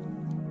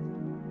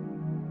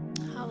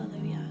 Hallelujah.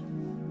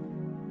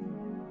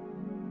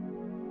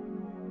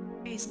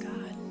 Praise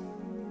God.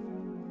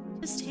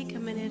 Just take a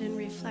minute and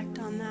reflect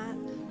on that.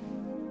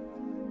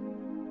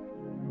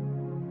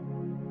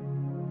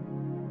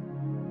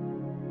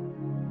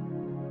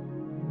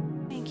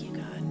 Thank you,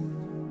 God.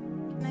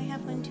 Can I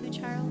have one too,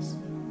 Charles?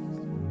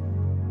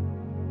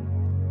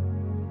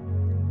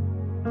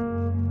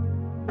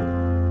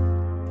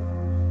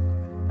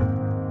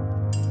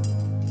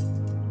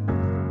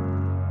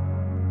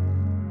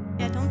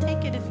 Yeah, don't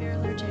take it if you're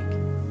allergic.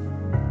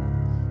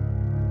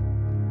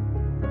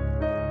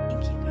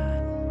 Thank you,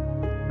 God.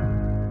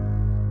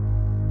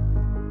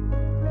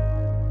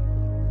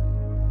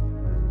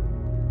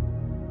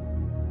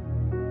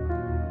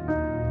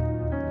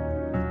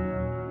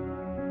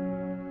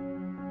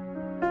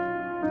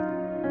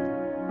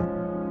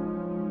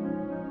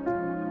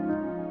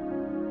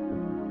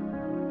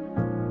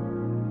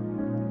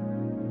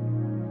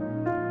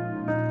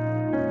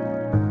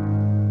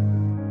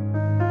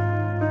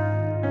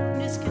 I'm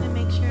just going to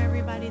make sure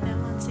everybody that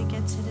wants it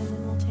gets it, and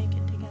then we'll take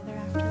it together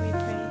after we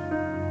pray.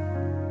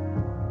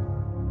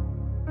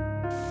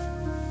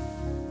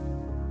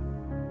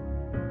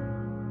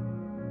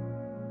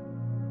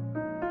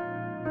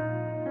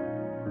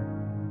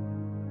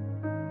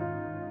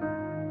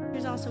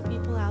 There's also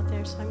people out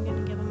there, so I'm going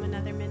to give them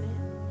another minute.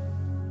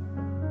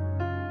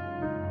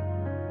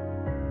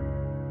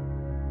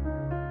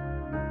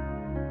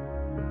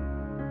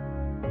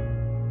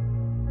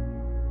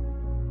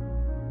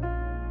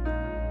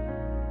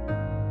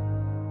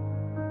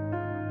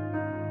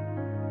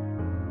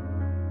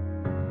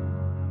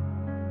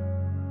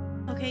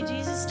 Okay,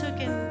 Jesus took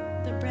in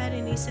the bread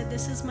and he said,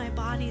 "This is my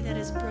body that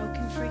is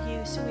broken for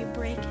you." So we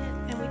break it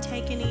and we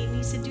take and eat. And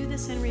he said, "Do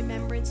this in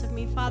remembrance of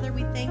me." Father,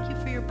 we thank you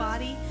for your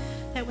body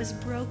that was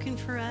broken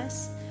for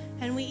us.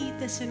 And we eat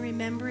this in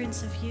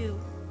remembrance of you.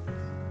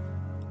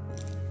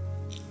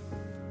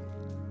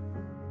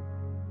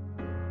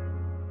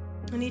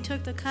 And he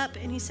took the cup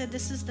and he said,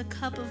 "This is the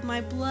cup of my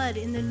blood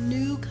in the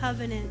new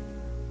covenant."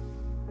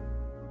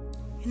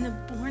 In the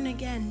born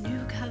again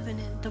new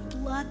covenant, the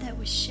blood that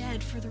was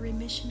shed for the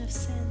remission of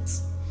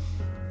sins.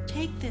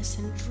 Take this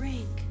and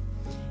drink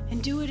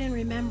and do it in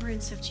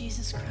remembrance of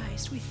Jesus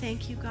Christ. We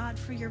thank you, God,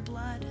 for your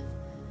blood.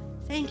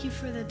 Thank you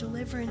for the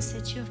deliverance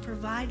that you have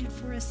provided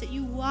for us, that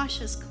you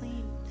wash us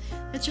clean,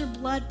 that your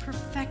blood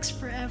perfects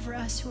forever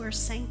us who are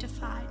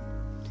sanctified.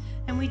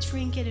 And we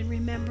drink it in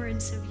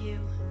remembrance of you.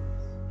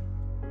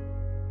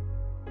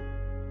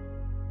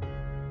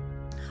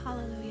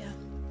 Hallelujah.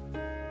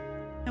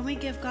 And we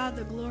give God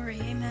the glory.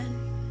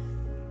 Amen.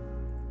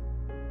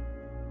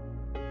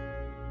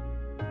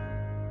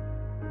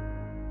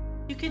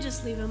 You can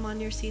just leave them on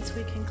your seats.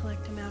 We can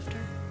collect them after.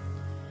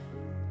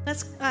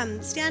 Let's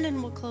stand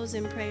and we'll close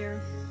in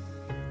prayer.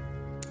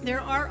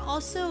 There are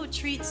also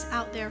treats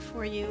out there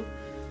for you.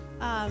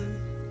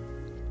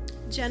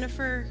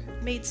 Jennifer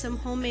made some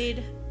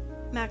homemade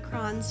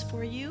macarons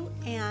for you,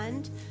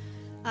 and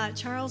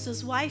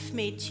Charles's wife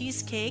made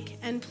cheesecake.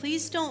 And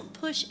please don't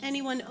push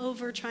anyone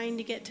over trying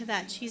to get to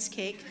that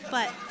cheesecake.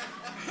 But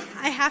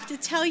I have to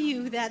tell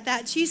you that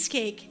that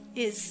cheesecake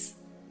is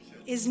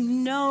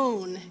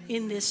known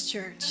in this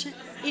church.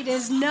 It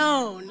is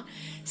known.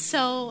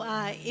 So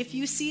if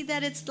you see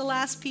that it's the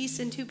last piece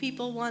and two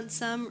people want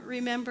some,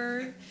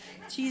 remember,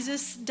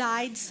 Jesus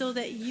died so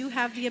that you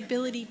have the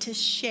ability to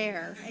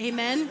share.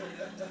 Amen?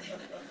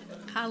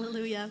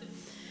 Hallelujah.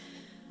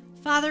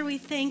 Father, we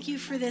thank you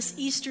for this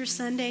Easter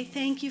Sunday.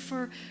 Thank you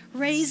for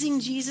raising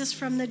Jesus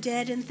from the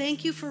dead, and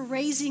thank you for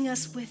raising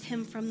us with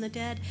him from the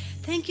dead.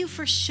 Thank you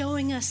for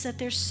showing us that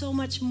there's so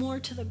much more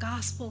to the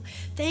gospel.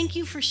 Thank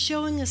you for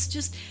showing us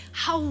just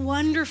how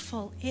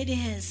wonderful it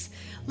is.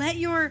 Let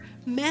your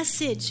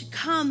message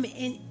come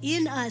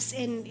in us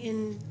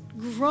and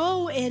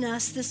grow in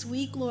us this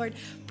week, Lord.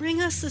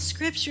 Bring us the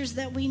scriptures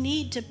that we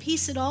need to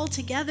piece it all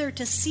together,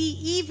 to see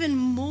even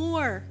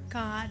more,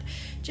 God.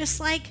 Just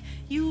like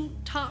you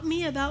taught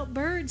me about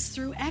birds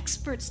through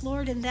experts,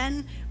 Lord, and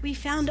then we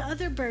found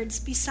other birds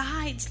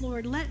besides,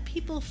 Lord. Let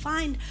people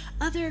find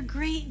other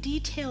great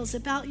details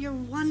about your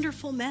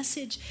wonderful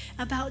message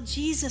about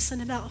Jesus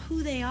and about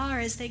who they are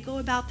as they go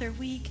about their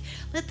week.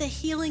 Let the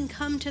healing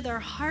come to their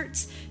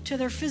hearts, to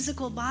their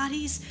physical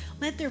bodies.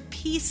 Let their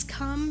peace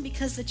come,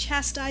 because the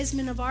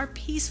chastisement of our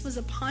peace was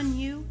upon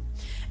you.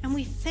 And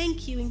we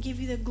thank you and give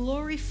you the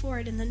glory for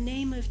it in the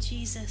name of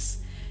Jesus.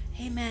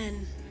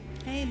 Amen.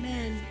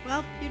 Amen.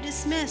 Well, you're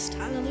dismissed.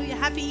 Hallelujah.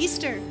 Happy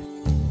Easter.